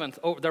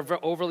 7th,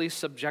 they're overly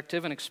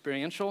subjective and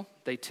experiential.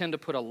 They tend to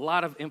put a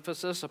lot of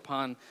emphasis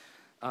upon,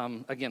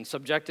 again,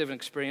 subjective and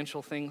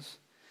experiential things.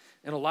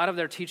 In a lot of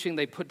their teaching,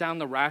 they put down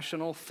the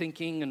rational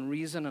thinking and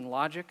reason and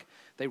logic.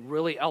 They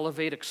really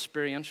elevate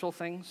experiential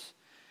things.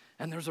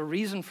 And there's a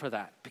reason for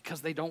that,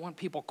 because they don't want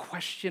people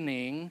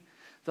questioning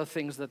the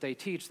things that they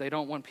teach. They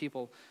don't want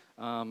people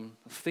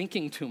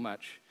thinking too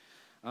much.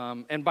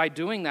 And by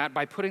doing that,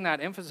 by putting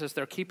that emphasis,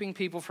 they're keeping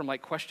people from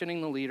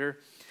questioning the leader.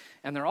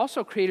 And they're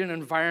also creating an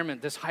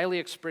environment, this highly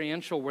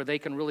experiential, where they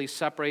can really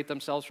separate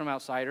themselves from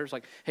outsiders.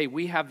 Like, hey,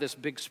 we have this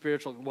big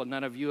spiritual, well,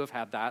 none of you have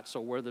had that,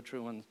 so we're the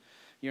true ones.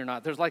 You're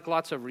not. There's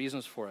lots of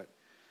reasons for it.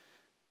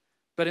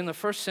 But in the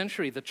first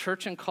century, the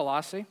church in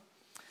Colossae,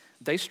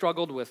 they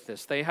struggled with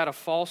this. They had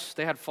false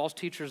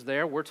teachers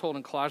there. We're told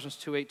in Colossians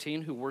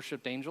 2:18 who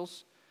worshiped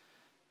angels.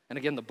 And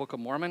again, the Book of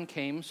Mormon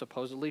came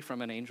supposedly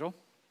from an angel.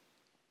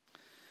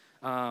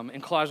 In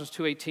Colossians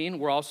 2:18,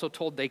 we're also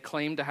told they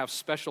claim to have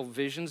special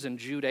visions. In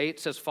Jude 8, it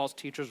says false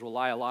teachers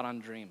rely a lot on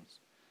dreams.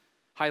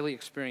 Highly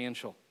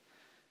experiential.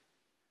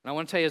 And I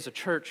want to tell you, as a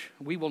church,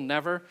 we will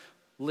never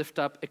lift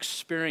up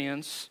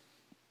experience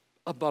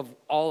above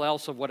all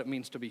else of what it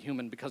means to be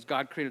human, because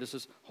God created us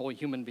as whole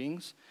human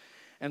beings.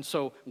 And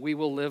so we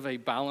will live a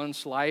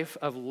balanced life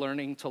of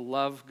learning to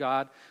love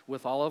God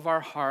with all of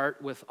our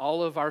heart, with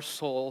all of our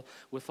soul,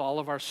 with all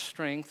of our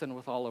strength, and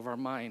with all of our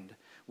mind.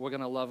 We're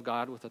going to love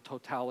God with the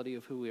totality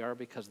of who we are,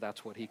 because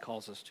that's what he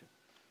calls us to.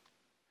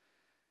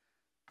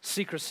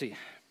 Secrecy.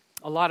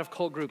 A lot of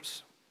cult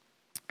groups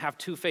have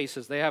two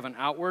faces. They have an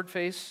outward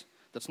face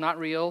that's not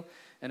real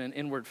and an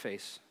inward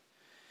face.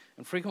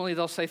 And frequently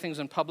they'll say things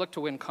in public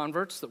to win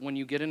converts that when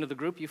you get into the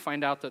group, you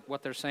find out that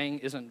what they're saying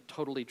isn't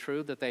totally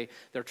true, that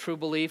their true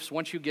beliefs,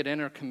 once you get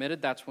in or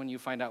committed, that's when you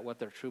find out what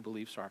their true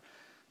beliefs are.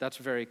 That's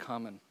very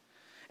common.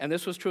 And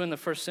this was true in the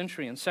first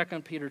century. In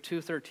 2 Peter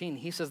 2:13,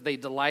 he says they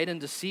delight in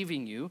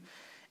deceiving you.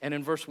 And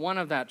in verse 1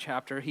 of that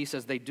chapter, he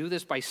says they do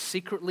this by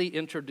secretly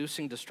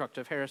introducing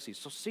destructive heresies.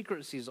 So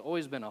secrecy has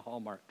always been a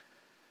hallmark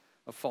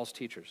of false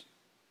teachers.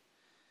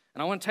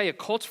 And I want to tell you,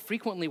 cults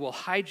frequently will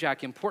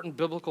hijack important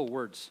biblical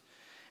words.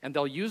 And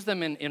they'll use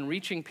them in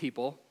reaching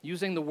people,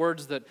 using the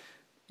words that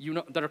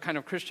that are kind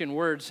of Christian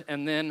words,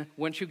 and then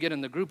once you get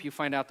in the group, you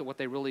find out that what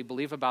they really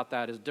believe about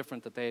that is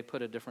different, that they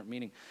put a different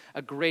meaning.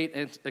 A great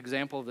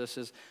example of this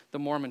is the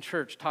Mormon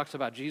Church talks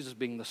about Jesus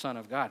being the Son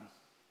of God,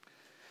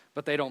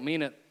 but they don't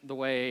mean it the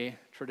way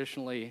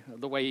traditionally,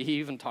 the way he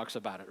even talks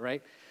about it,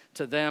 right?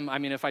 To them, I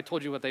mean, if I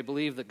told you what they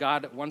believe, that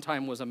God at one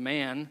time was a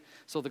man,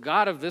 so the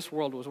God of this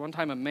world was one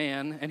time a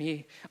man, and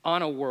he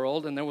on a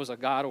world, and there was a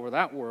God over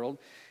that world,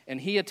 and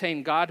he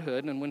attained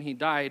godhood, and when he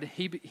died,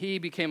 he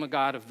became a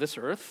God of this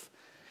earth.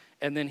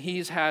 And then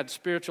he's had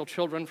spiritual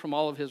children from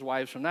all of his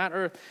wives from that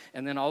earth,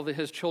 and then all of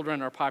his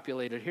children are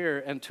populated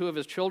here. And two of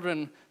his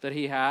children that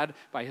he had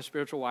by his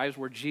spiritual wives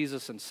were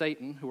Jesus and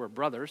Satan, who were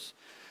brothers.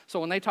 So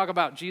when they talk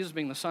about Jesus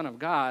being the Son of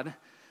God,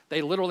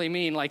 they literally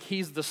mean like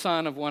he's the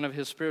son of one of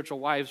his spiritual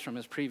wives from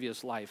his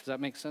previous life. Does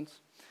that make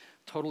sense?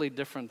 Totally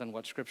different than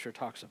what Scripture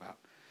talks about.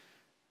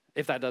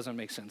 If that doesn't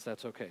make sense,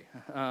 that's okay.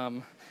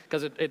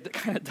 Because it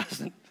kind of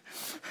doesn't.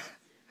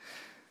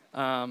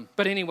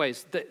 But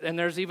anyways, and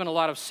there's even a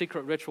lot of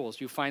secret rituals.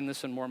 You find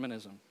this in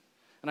Mormonism.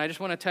 And I just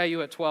want to tell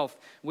you at 12th,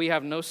 we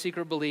have no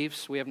secret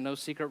beliefs. We have no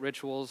secret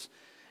rituals.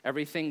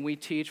 Everything we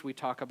teach, we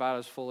talk about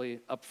is fully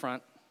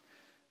upfront.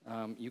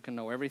 You can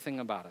know everything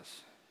about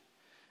us.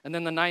 And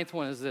then the 9th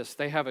one is this.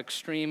 They have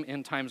extreme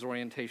end times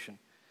orientation.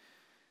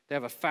 They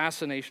have a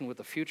fascination with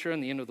the future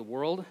and the end of the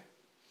world.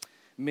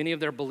 Many of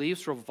their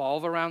beliefs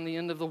revolve around the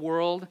end of the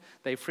world.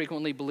 They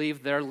frequently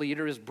believe their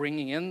leader is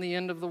bringing in the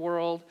end of the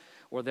world,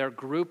 or their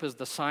group is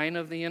the sign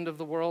of the end of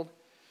the world.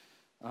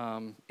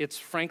 It's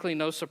frankly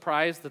no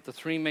surprise that the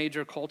three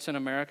major cults in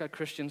America,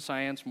 Christian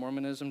Science,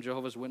 Mormonism,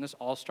 Jehovah's Witness,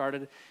 all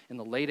started in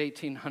the late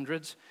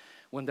 1800s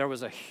when there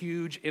was a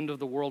huge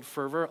end-of-the-world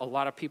fervor, a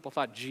lot of people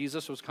thought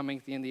Jesus was coming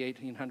at the end of the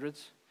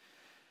 1800s.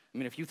 I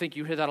mean, if you think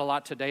you hear that a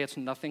lot today, it's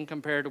nothing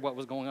compared to what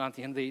was going on at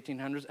the end of the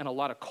 1800s, and a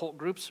lot of cult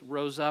groups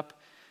rose up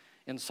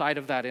inside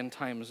of that end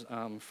times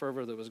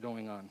fervor that was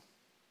going on.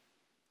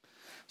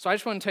 So I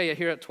just want to tell you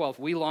here at 12,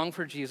 we long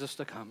for Jesus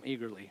to come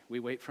eagerly. We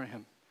wait for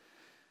him.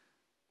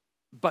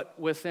 But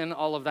within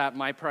all of that,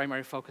 my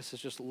primary focus is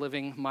just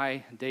living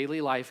my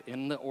daily life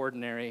in the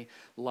ordinary,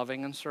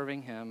 loving and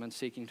serving him and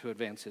seeking to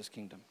advance his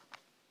kingdom.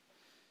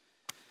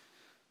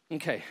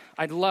 Okay,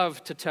 I'd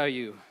love to tell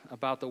you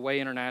about the Way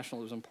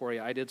International was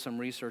Emporia. I did some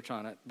research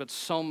on it, but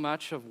so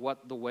much of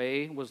what the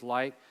Way was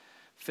like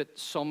fit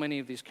so many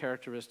of these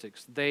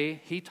characteristics.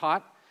 He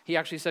taught. He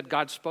actually said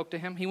God spoke to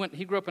him.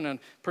 He grew up in a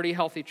pretty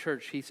healthy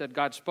church. He said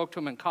God spoke to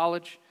him in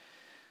college,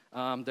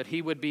 that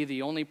he would be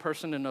the only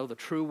person to know the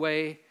true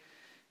way.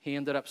 He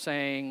ended up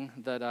saying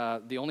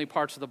that the only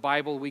parts of the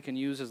Bible we can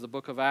use is the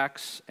book of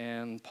Acts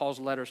and Paul's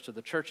letters to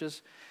the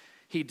churches.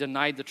 He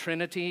denied the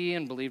Trinity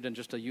and believed in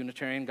just a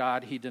Unitarian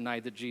God. He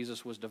denied that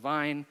Jesus was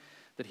divine,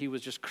 that he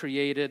was just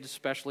created,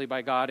 especially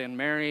by God and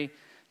Mary,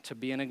 to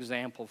be an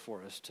example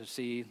for us, to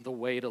see the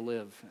way to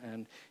live.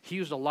 And he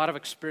used a lot of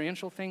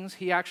experiential things.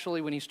 He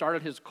actually, when he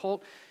started his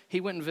cult, he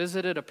went and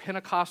visited a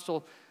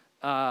Pentecostal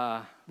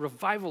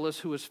revivalist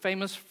who was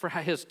famous for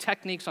his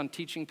techniques on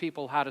teaching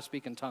people how to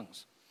speak in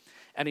tongues.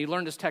 And he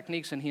learned his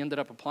techniques, and he ended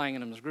up applying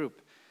it in his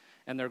group.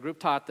 And their group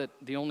taught that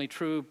the only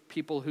true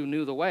people who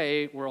knew the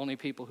way were only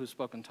people who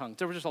spoke in tongues.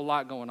 There was just a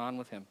lot going on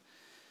with him.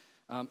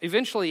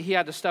 Eventually, he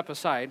had to step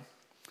aside.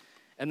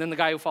 And then the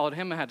guy who followed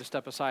him had to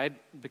step aside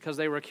because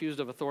they were accused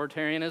of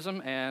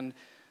authoritarianism and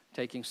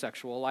taking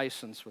sexual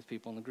license with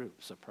people in the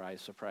group. Surprise,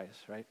 surprise,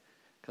 right?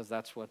 Because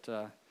that's what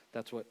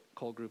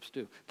cult groups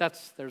do.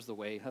 There's the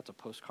Way. That's a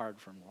postcard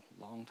from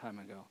a long time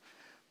ago.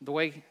 The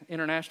Way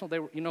International, they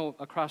were,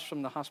 across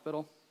from the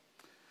hospital.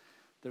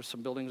 There's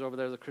some buildings over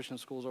there, the Christian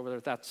schools over there.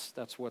 That's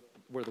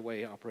where the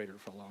Way operated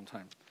for a long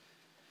time.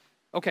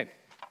 Okay,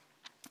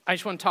 I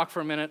just want to talk for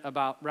a minute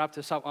wrap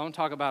this up. I want to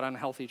talk about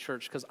unhealthy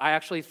church because I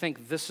actually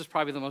think this is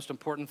probably the most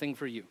important thing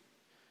for you,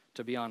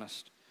 to be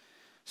honest.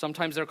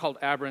 Sometimes they're called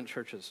aberrant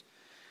churches.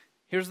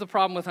 Here's the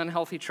problem with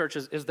unhealthy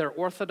churches is they're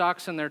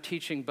orthodox in their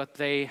teaching, but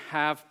they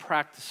have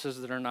practices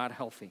that are not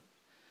healthy.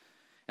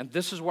 And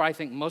this is where I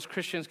think most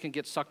Christians can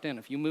get sucked in.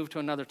 If you move to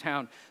another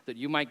town, that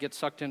you might get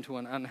sucked into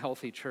an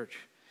unhealthy church.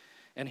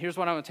 And here's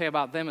what I'm going to tell you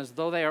about them is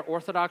though they are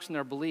orthodox in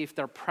their belief,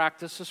 their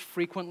practices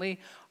frequently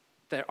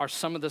there are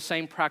some of the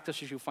same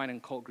practices you find in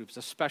cult groups,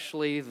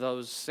 especially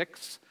those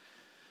 6.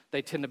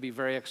 They tend to be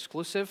very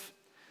exclusive,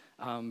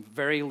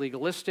 very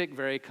legalistic,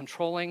 very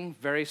controlling,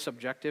 very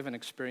subjective and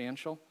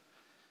experiential.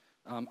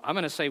 I'm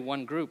going to say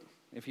one group,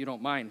 if you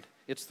don't mind.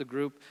 It's the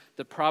group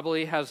that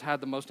probably has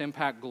had the most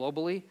impact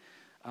globally,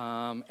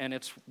 and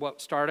it's what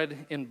started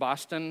in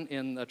Boston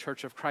in the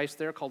Church of Christ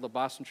there, called the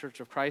Boston Church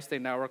of Christ. They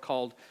now are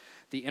called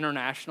the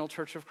International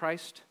Church of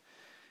Christ.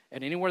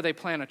 And anywhere they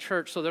plant a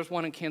church, so there's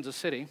one in Kansas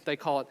City, they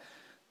call it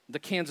the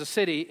Kansas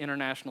City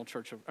International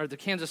Church or the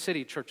Kansas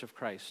City Church of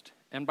Christ.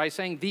 And by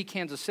saying the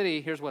Kansas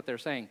City, here's what they're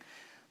saying,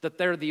 that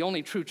they're the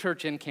only true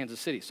church in Kansas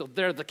City. So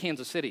they're the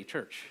Kansas City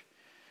church.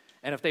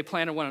 And if they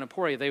planted one in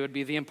Emporia, they would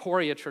be the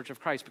Emporia Church of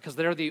Christ because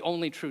they're the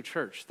only true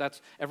church.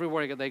 That's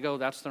everywhere they go,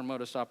 that's their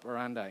modus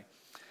operandi.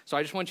 So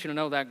I just want you to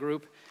know that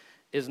group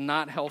is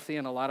not healthy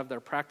in a lot of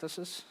their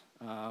practices,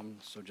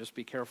 so just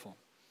be careful.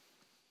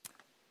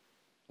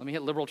 Let me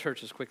hit liberal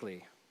churches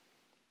quickly.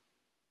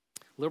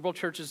 Liberal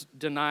churches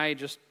deny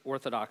just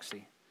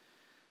orthodoxy.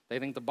 They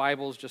think the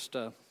Bible is just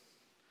a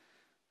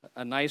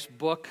nice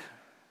book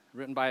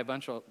written by a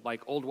bunch of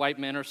like old white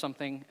men or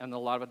something, and a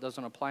lot of it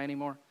doesn't apply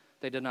anymore.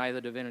 They deny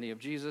the divinity of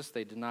Jesus.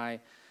 They deny,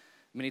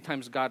 many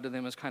times God to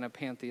them is kind of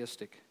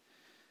pantheistic.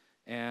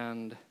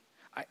 And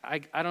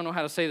I don't know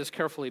how to say this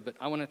carefully, but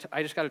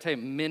I just got to tell you,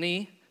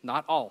 many,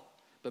 not all,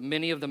 but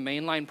many of the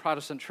mainline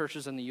Protestant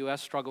churches in the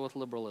U.S. struggle with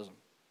liberalism.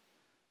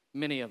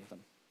 Many of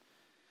them.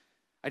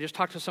 I just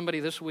talked to somebody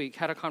this week,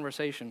 had a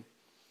conversation,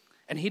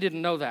 and he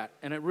didn't know that.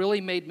 And it really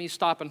made me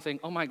stop and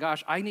think, oh my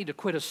gosh, I need to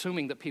quit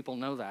assuming that people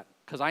know that,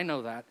 because I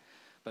know that,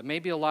 but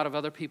maybe a lot of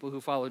other people who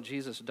follow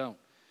Jesus don't.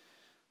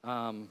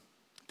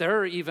 There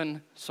are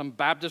even some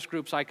Baptist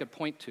groups I could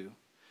point to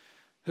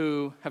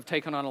who have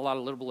taken on a lot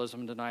of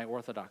liberalism and deny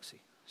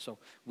orthodoxy. So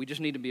we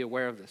just need to be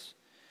aware of this.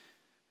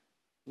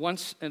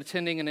 Once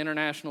attending an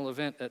international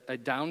event at a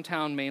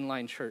downtown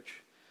mainline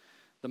church,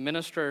 the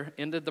minister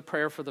ended the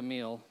prayer for the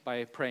meal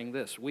by praying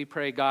this: "We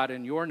pray, God,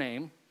 in your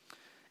name,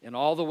 in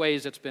all the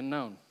ways it's been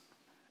known,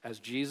 as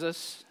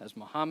Jesus, as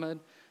Muhammad,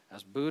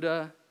 as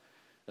Buddha,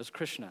 as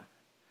Krishna."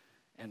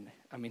 And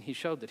he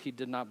showed that he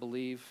did not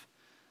believe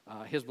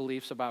his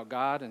beliefs about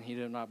God, and he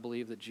did not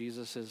believe that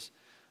Jesus is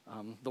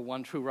the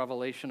one true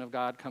revelation of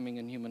God coming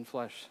in human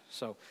flesh.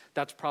 So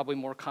that's probably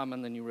more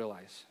common than you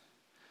realize.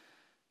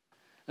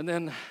 And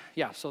then,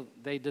 so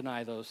they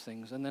deny those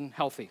things. And then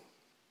healthy.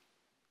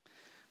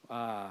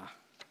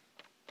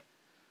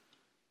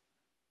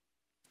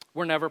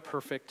 We're never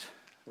perfect,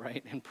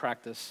 right, in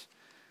practice.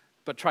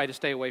 but try to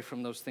stay away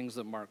from those things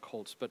that Mark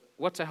holds. But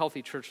what's a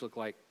healthy church look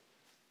like?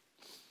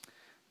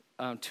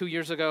 2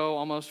 years ago,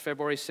 almost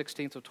February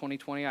 16th of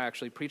 2020, I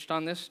actually preached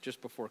on this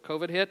just before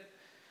COVID hit.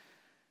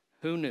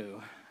 Who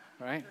knew,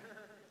 right?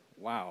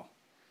 Wow.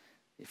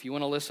 If you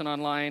want to listen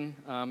online,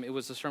 it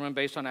was a sermon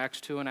based on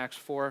Acts 2 and Acts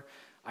 4.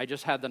 I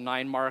just had the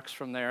 9 marks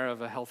from there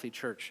of a healthy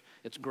church.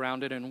 It's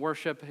grounded in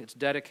worship. It's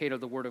dedicated to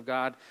the Word of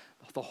God,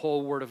 the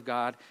whole Word of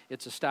God.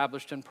 It's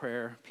established in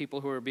prayer,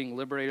 people who are being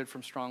liberated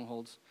from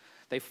strongholds.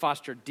 They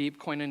foster deep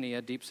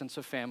koinonia, deep sense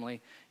of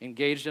family,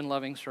 engaged in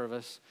loving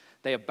service.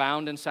 They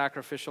abound in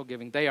sacrificial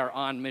giving. They are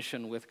on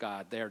mission with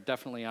God. They are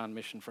definitely on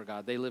mission for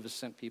God. They live as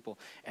sent people.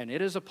 And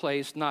it is a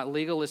place, not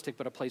legalistic,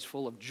 but a place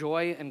full of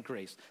joy and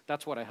grace.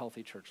 That's what a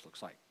healthy church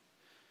looks like.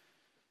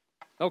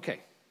 Okay,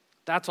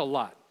 that's a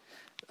lot.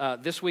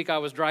 This week I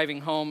was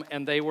driving home,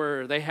 and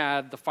they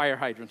had the fire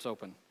hydrants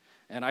open.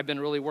 And I've been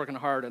really working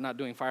hard at not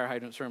doing fire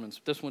hydrant sermons.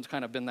 This one's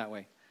kind of been that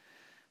way.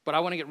 But I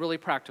want to get really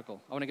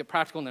practical. I want to get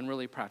practical and then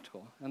really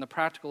practical. And the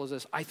practical is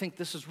this. I think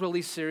this is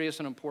really serious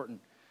and important.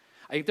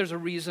 I think there's a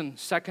reason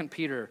 2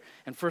 Peter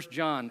and 1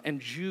 John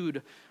and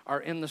Jude are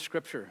in the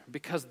Scripture,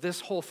 because this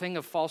whole thing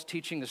of false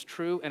teaching is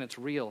true and it's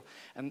real.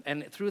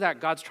 And through that,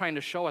 God's trying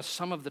to show us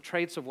some of the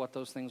traits of what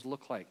those things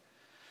look like.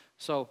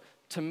 So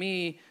to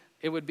me,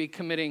 it would be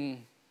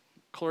committing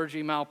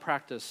clergy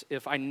malpractice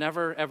if I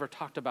never, ever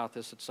talked about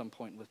this at some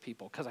point with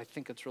people, because I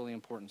think it's really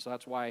important. So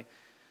that's why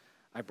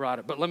I brought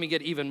it. But let me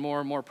get even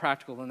more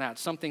practical than that,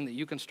 something that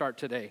you can start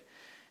today.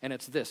 And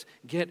it's this: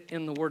 get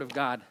in the Word of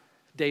God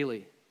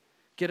daily.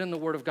 Get in the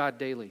Word of God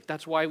daily.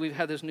 That's why we've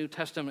had this New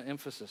Testament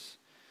emphasis.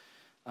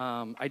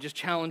 I just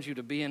challenge you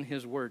to be in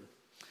His Word.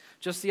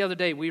 Just the other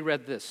day, we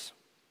read this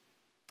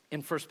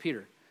in 1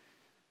 Peter.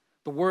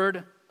 The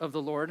Word of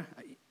the Lord.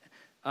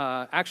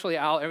 Actually,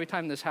 Al, every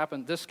time this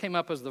happened, this came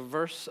up as the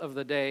verse of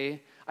the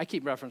day. I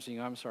keep referencing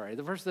you, I'm sorry.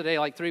 The verse of the day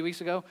like 3 weeks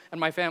ago, and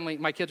my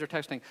kids are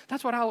texting,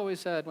 that's what Al always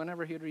said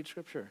whenever he would read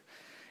Scripture.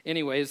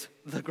 Anyways,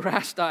 the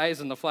grass dies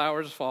and the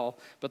flowers fall,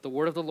 but the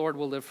word of the Lord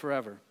will live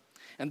forever.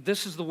 And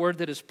this is the word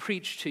that is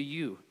preached to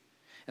you.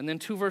 And then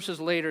 2 verses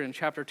later in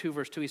chapter 2,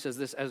 verse 2, he says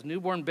this: as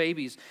newborn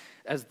babies,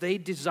 as they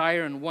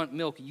desire and want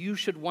milk, you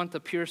should want the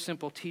pure,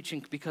 simple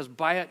teaching, because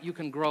by it you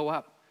can grow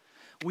up.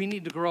 We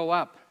need to grow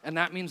up, and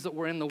that means that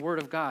we're in the Word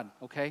of God,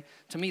 okay?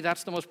 To me,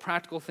 that's the most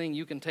practical thing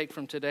you can take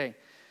from today,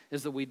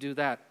 is that we do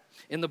that.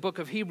 In the book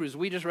of Hebrews,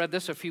 we just read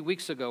this a few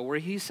weeks ago, where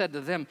he said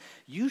to them,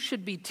 you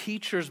should be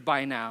teachers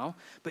by now,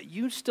 but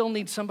you still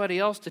need somebody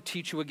else to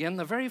teach you again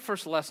the very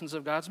first lessons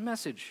of God's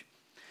message.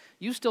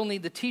 You still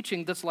need the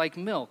teaching that's like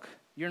milk.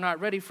 You're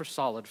not ready for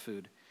solid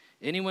food.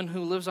 Anyone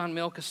who lives on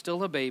milk is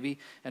still a baby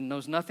and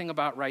knows nothing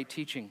about right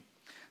teaching.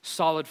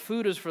 Solid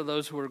food is for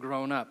those who are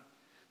grown up.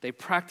 They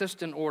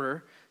practiced in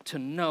order to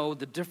know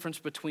the difference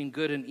between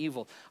good and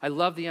evil. I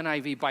love the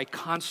NIV. By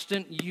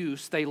constant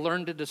use, they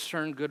learn to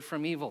discern good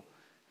from evil.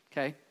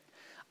 Okay?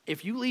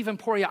 If you leave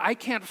Emporia, I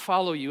can't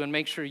follow you and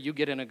make sure you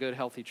get in a good,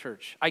 healthy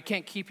church. I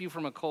can't keep you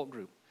from a cult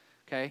group.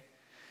 Okay?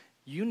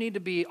 You need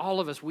to be, all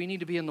of us, we need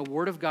to be in the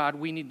Word of God.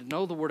 We need to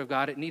know the Word of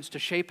God. It needs to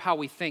shape how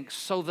we think,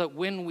 so that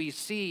when we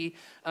see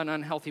an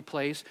unhealthy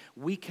place,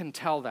 we can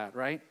tell that,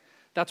 right?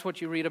 That's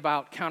what you read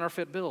about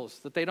counterfeit bills,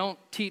 that they don't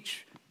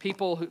teach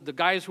people, the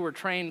guys who are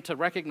trained to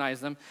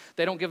recognize them,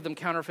 they don't give them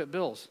counterfeit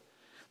bills.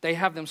 They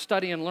have them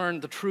study and learn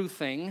the true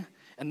thing,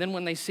 and then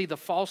when they see the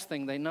false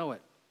thing, they know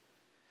it.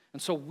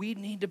 And so we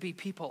need to be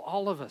people,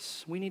 all of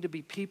us, we need to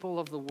be people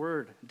of the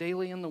Word,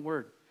 daily in the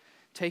Word,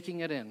 taking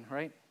it in,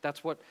 right?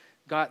 That's what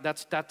God,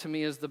 that to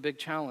me is the big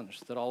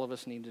challenge that all of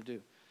us need to do.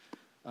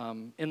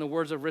 In the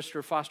words of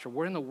Rister Foster,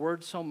 we're in the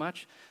Word so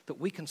much that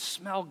we can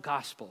smell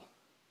gospel.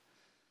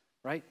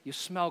 Right? You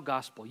smell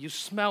gospel. You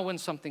smell when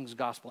something's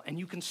gospel, and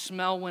you can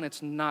smell when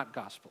it's not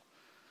gospel.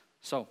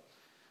 So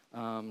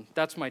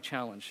that's my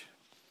challenge.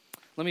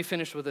 Let me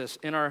finish with this.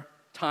 In our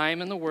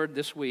time in the Word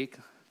this week,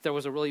 there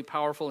was a really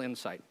powerful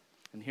insight.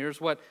 And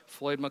here's what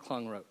Floyd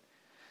McClung wrote.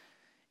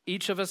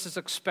 Each of us is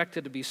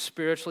expected to be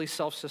spiritually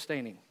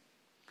self-sustaining.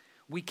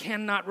 We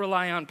cannot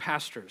rely on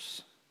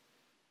pastors,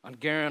 on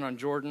Garen, on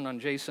Jordan, on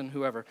Jason,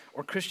 whoever,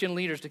 or Christian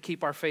leaders to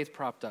keep our faith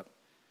propped up.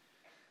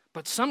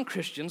 But some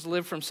Christians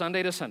live from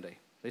Sunday to Sunday.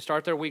 They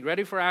start their week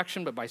ready for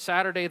action, but by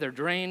Saturday, they're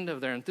drained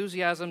of their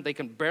enthusiasm. They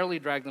can barely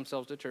drag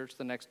themselves to church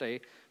the next day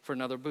for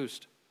another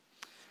boost.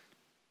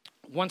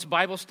 Once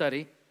Bible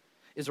study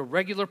is a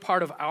regular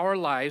part of our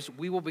lives,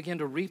 we will begin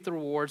to reap the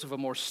rewards of a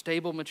more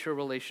stable, mature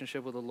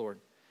relationship with the Lord.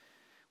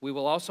 We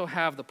will also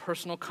have the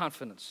personal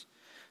confidence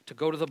to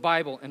go to the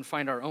Bible and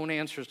find our own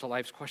answers to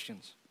life's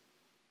questions.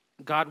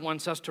 God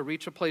wants us to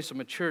reach a place of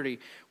maturity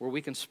where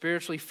we can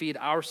spiritually feed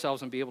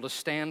ourselves and be able to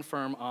stand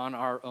firm on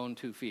our own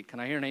 2 feet. Can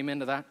I hear an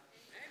amen to that?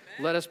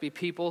 Amen. Let us be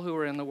people who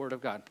are in the Word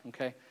of God,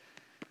 okay?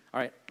 All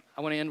right,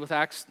 I want to end with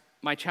Acts.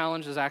 My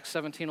challenge is Acts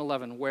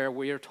 17:11, where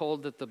we are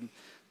told that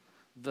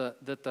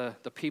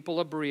the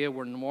people of Berea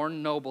were more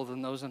noble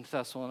than those in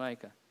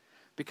Thessalonica,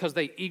 because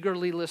they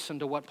eagerly listened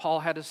to what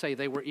Paul had to say.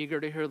 They were eager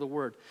to hear the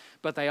word.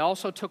 But they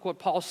also took what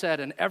Paul said,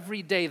 and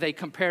every day they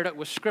compared it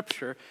with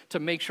Scripture to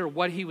make sure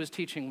what he was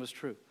teaching was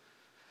true.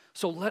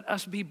 So let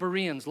us be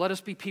Bereans. Let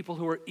us be people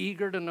who are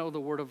eager to know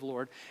the word of the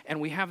Lord. And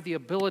we have the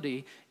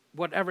ability,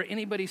 whatever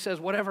anybody says,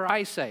 whatever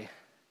I say,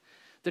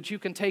 that you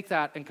can take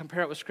that and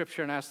compare it with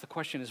Scripture and ask the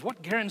question, is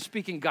what Garen's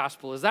speaking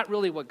gospel? Is that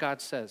really what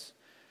God says?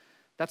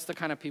 That's the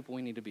kind of people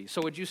we need to be.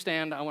 So would you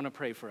stand? I want to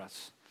pray for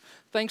us.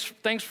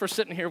 Thanks for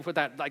sitting here with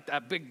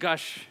that big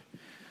gush.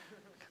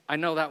 I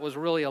know that was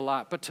really a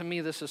lot, but to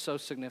me this is so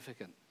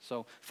significant.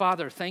 So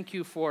Father, thank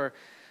you for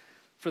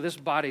this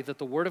body, that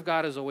the Word of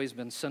God has always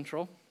been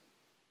central.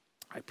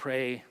 I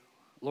pray,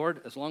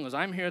 Lord, as long as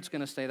I'm here, it's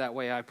going to stay that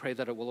way. I pray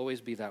that it will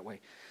always be that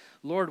way.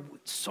 Lord,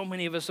 so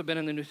many of us have been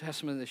in the New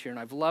Testament this year, and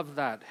I've loved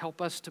that.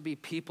 Help us to be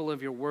people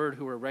of your word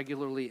who are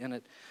regularly in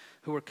it,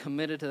 who are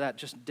committed to that,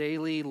 just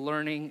daily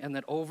learning, and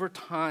that over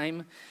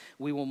time,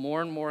 we will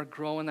more and more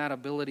grow in that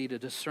ability to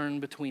discern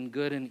between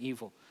good and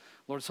evil.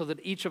 Lord, so that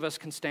each of us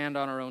can stand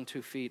on our own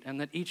 2 feet, and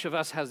that each of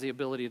us has the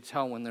ability to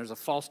tell when there's a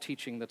false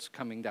teaching that's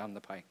coming down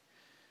the pike.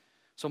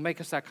 So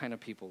make us that kind of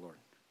people, Lord.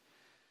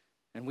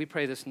 And we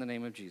pray this in the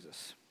name of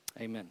Jesus.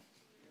 Amen.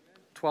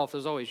 12th,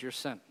 as always, you're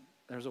sent.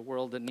 There's a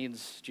world that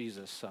needs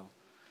Jesus, so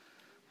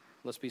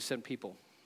let's be sent people.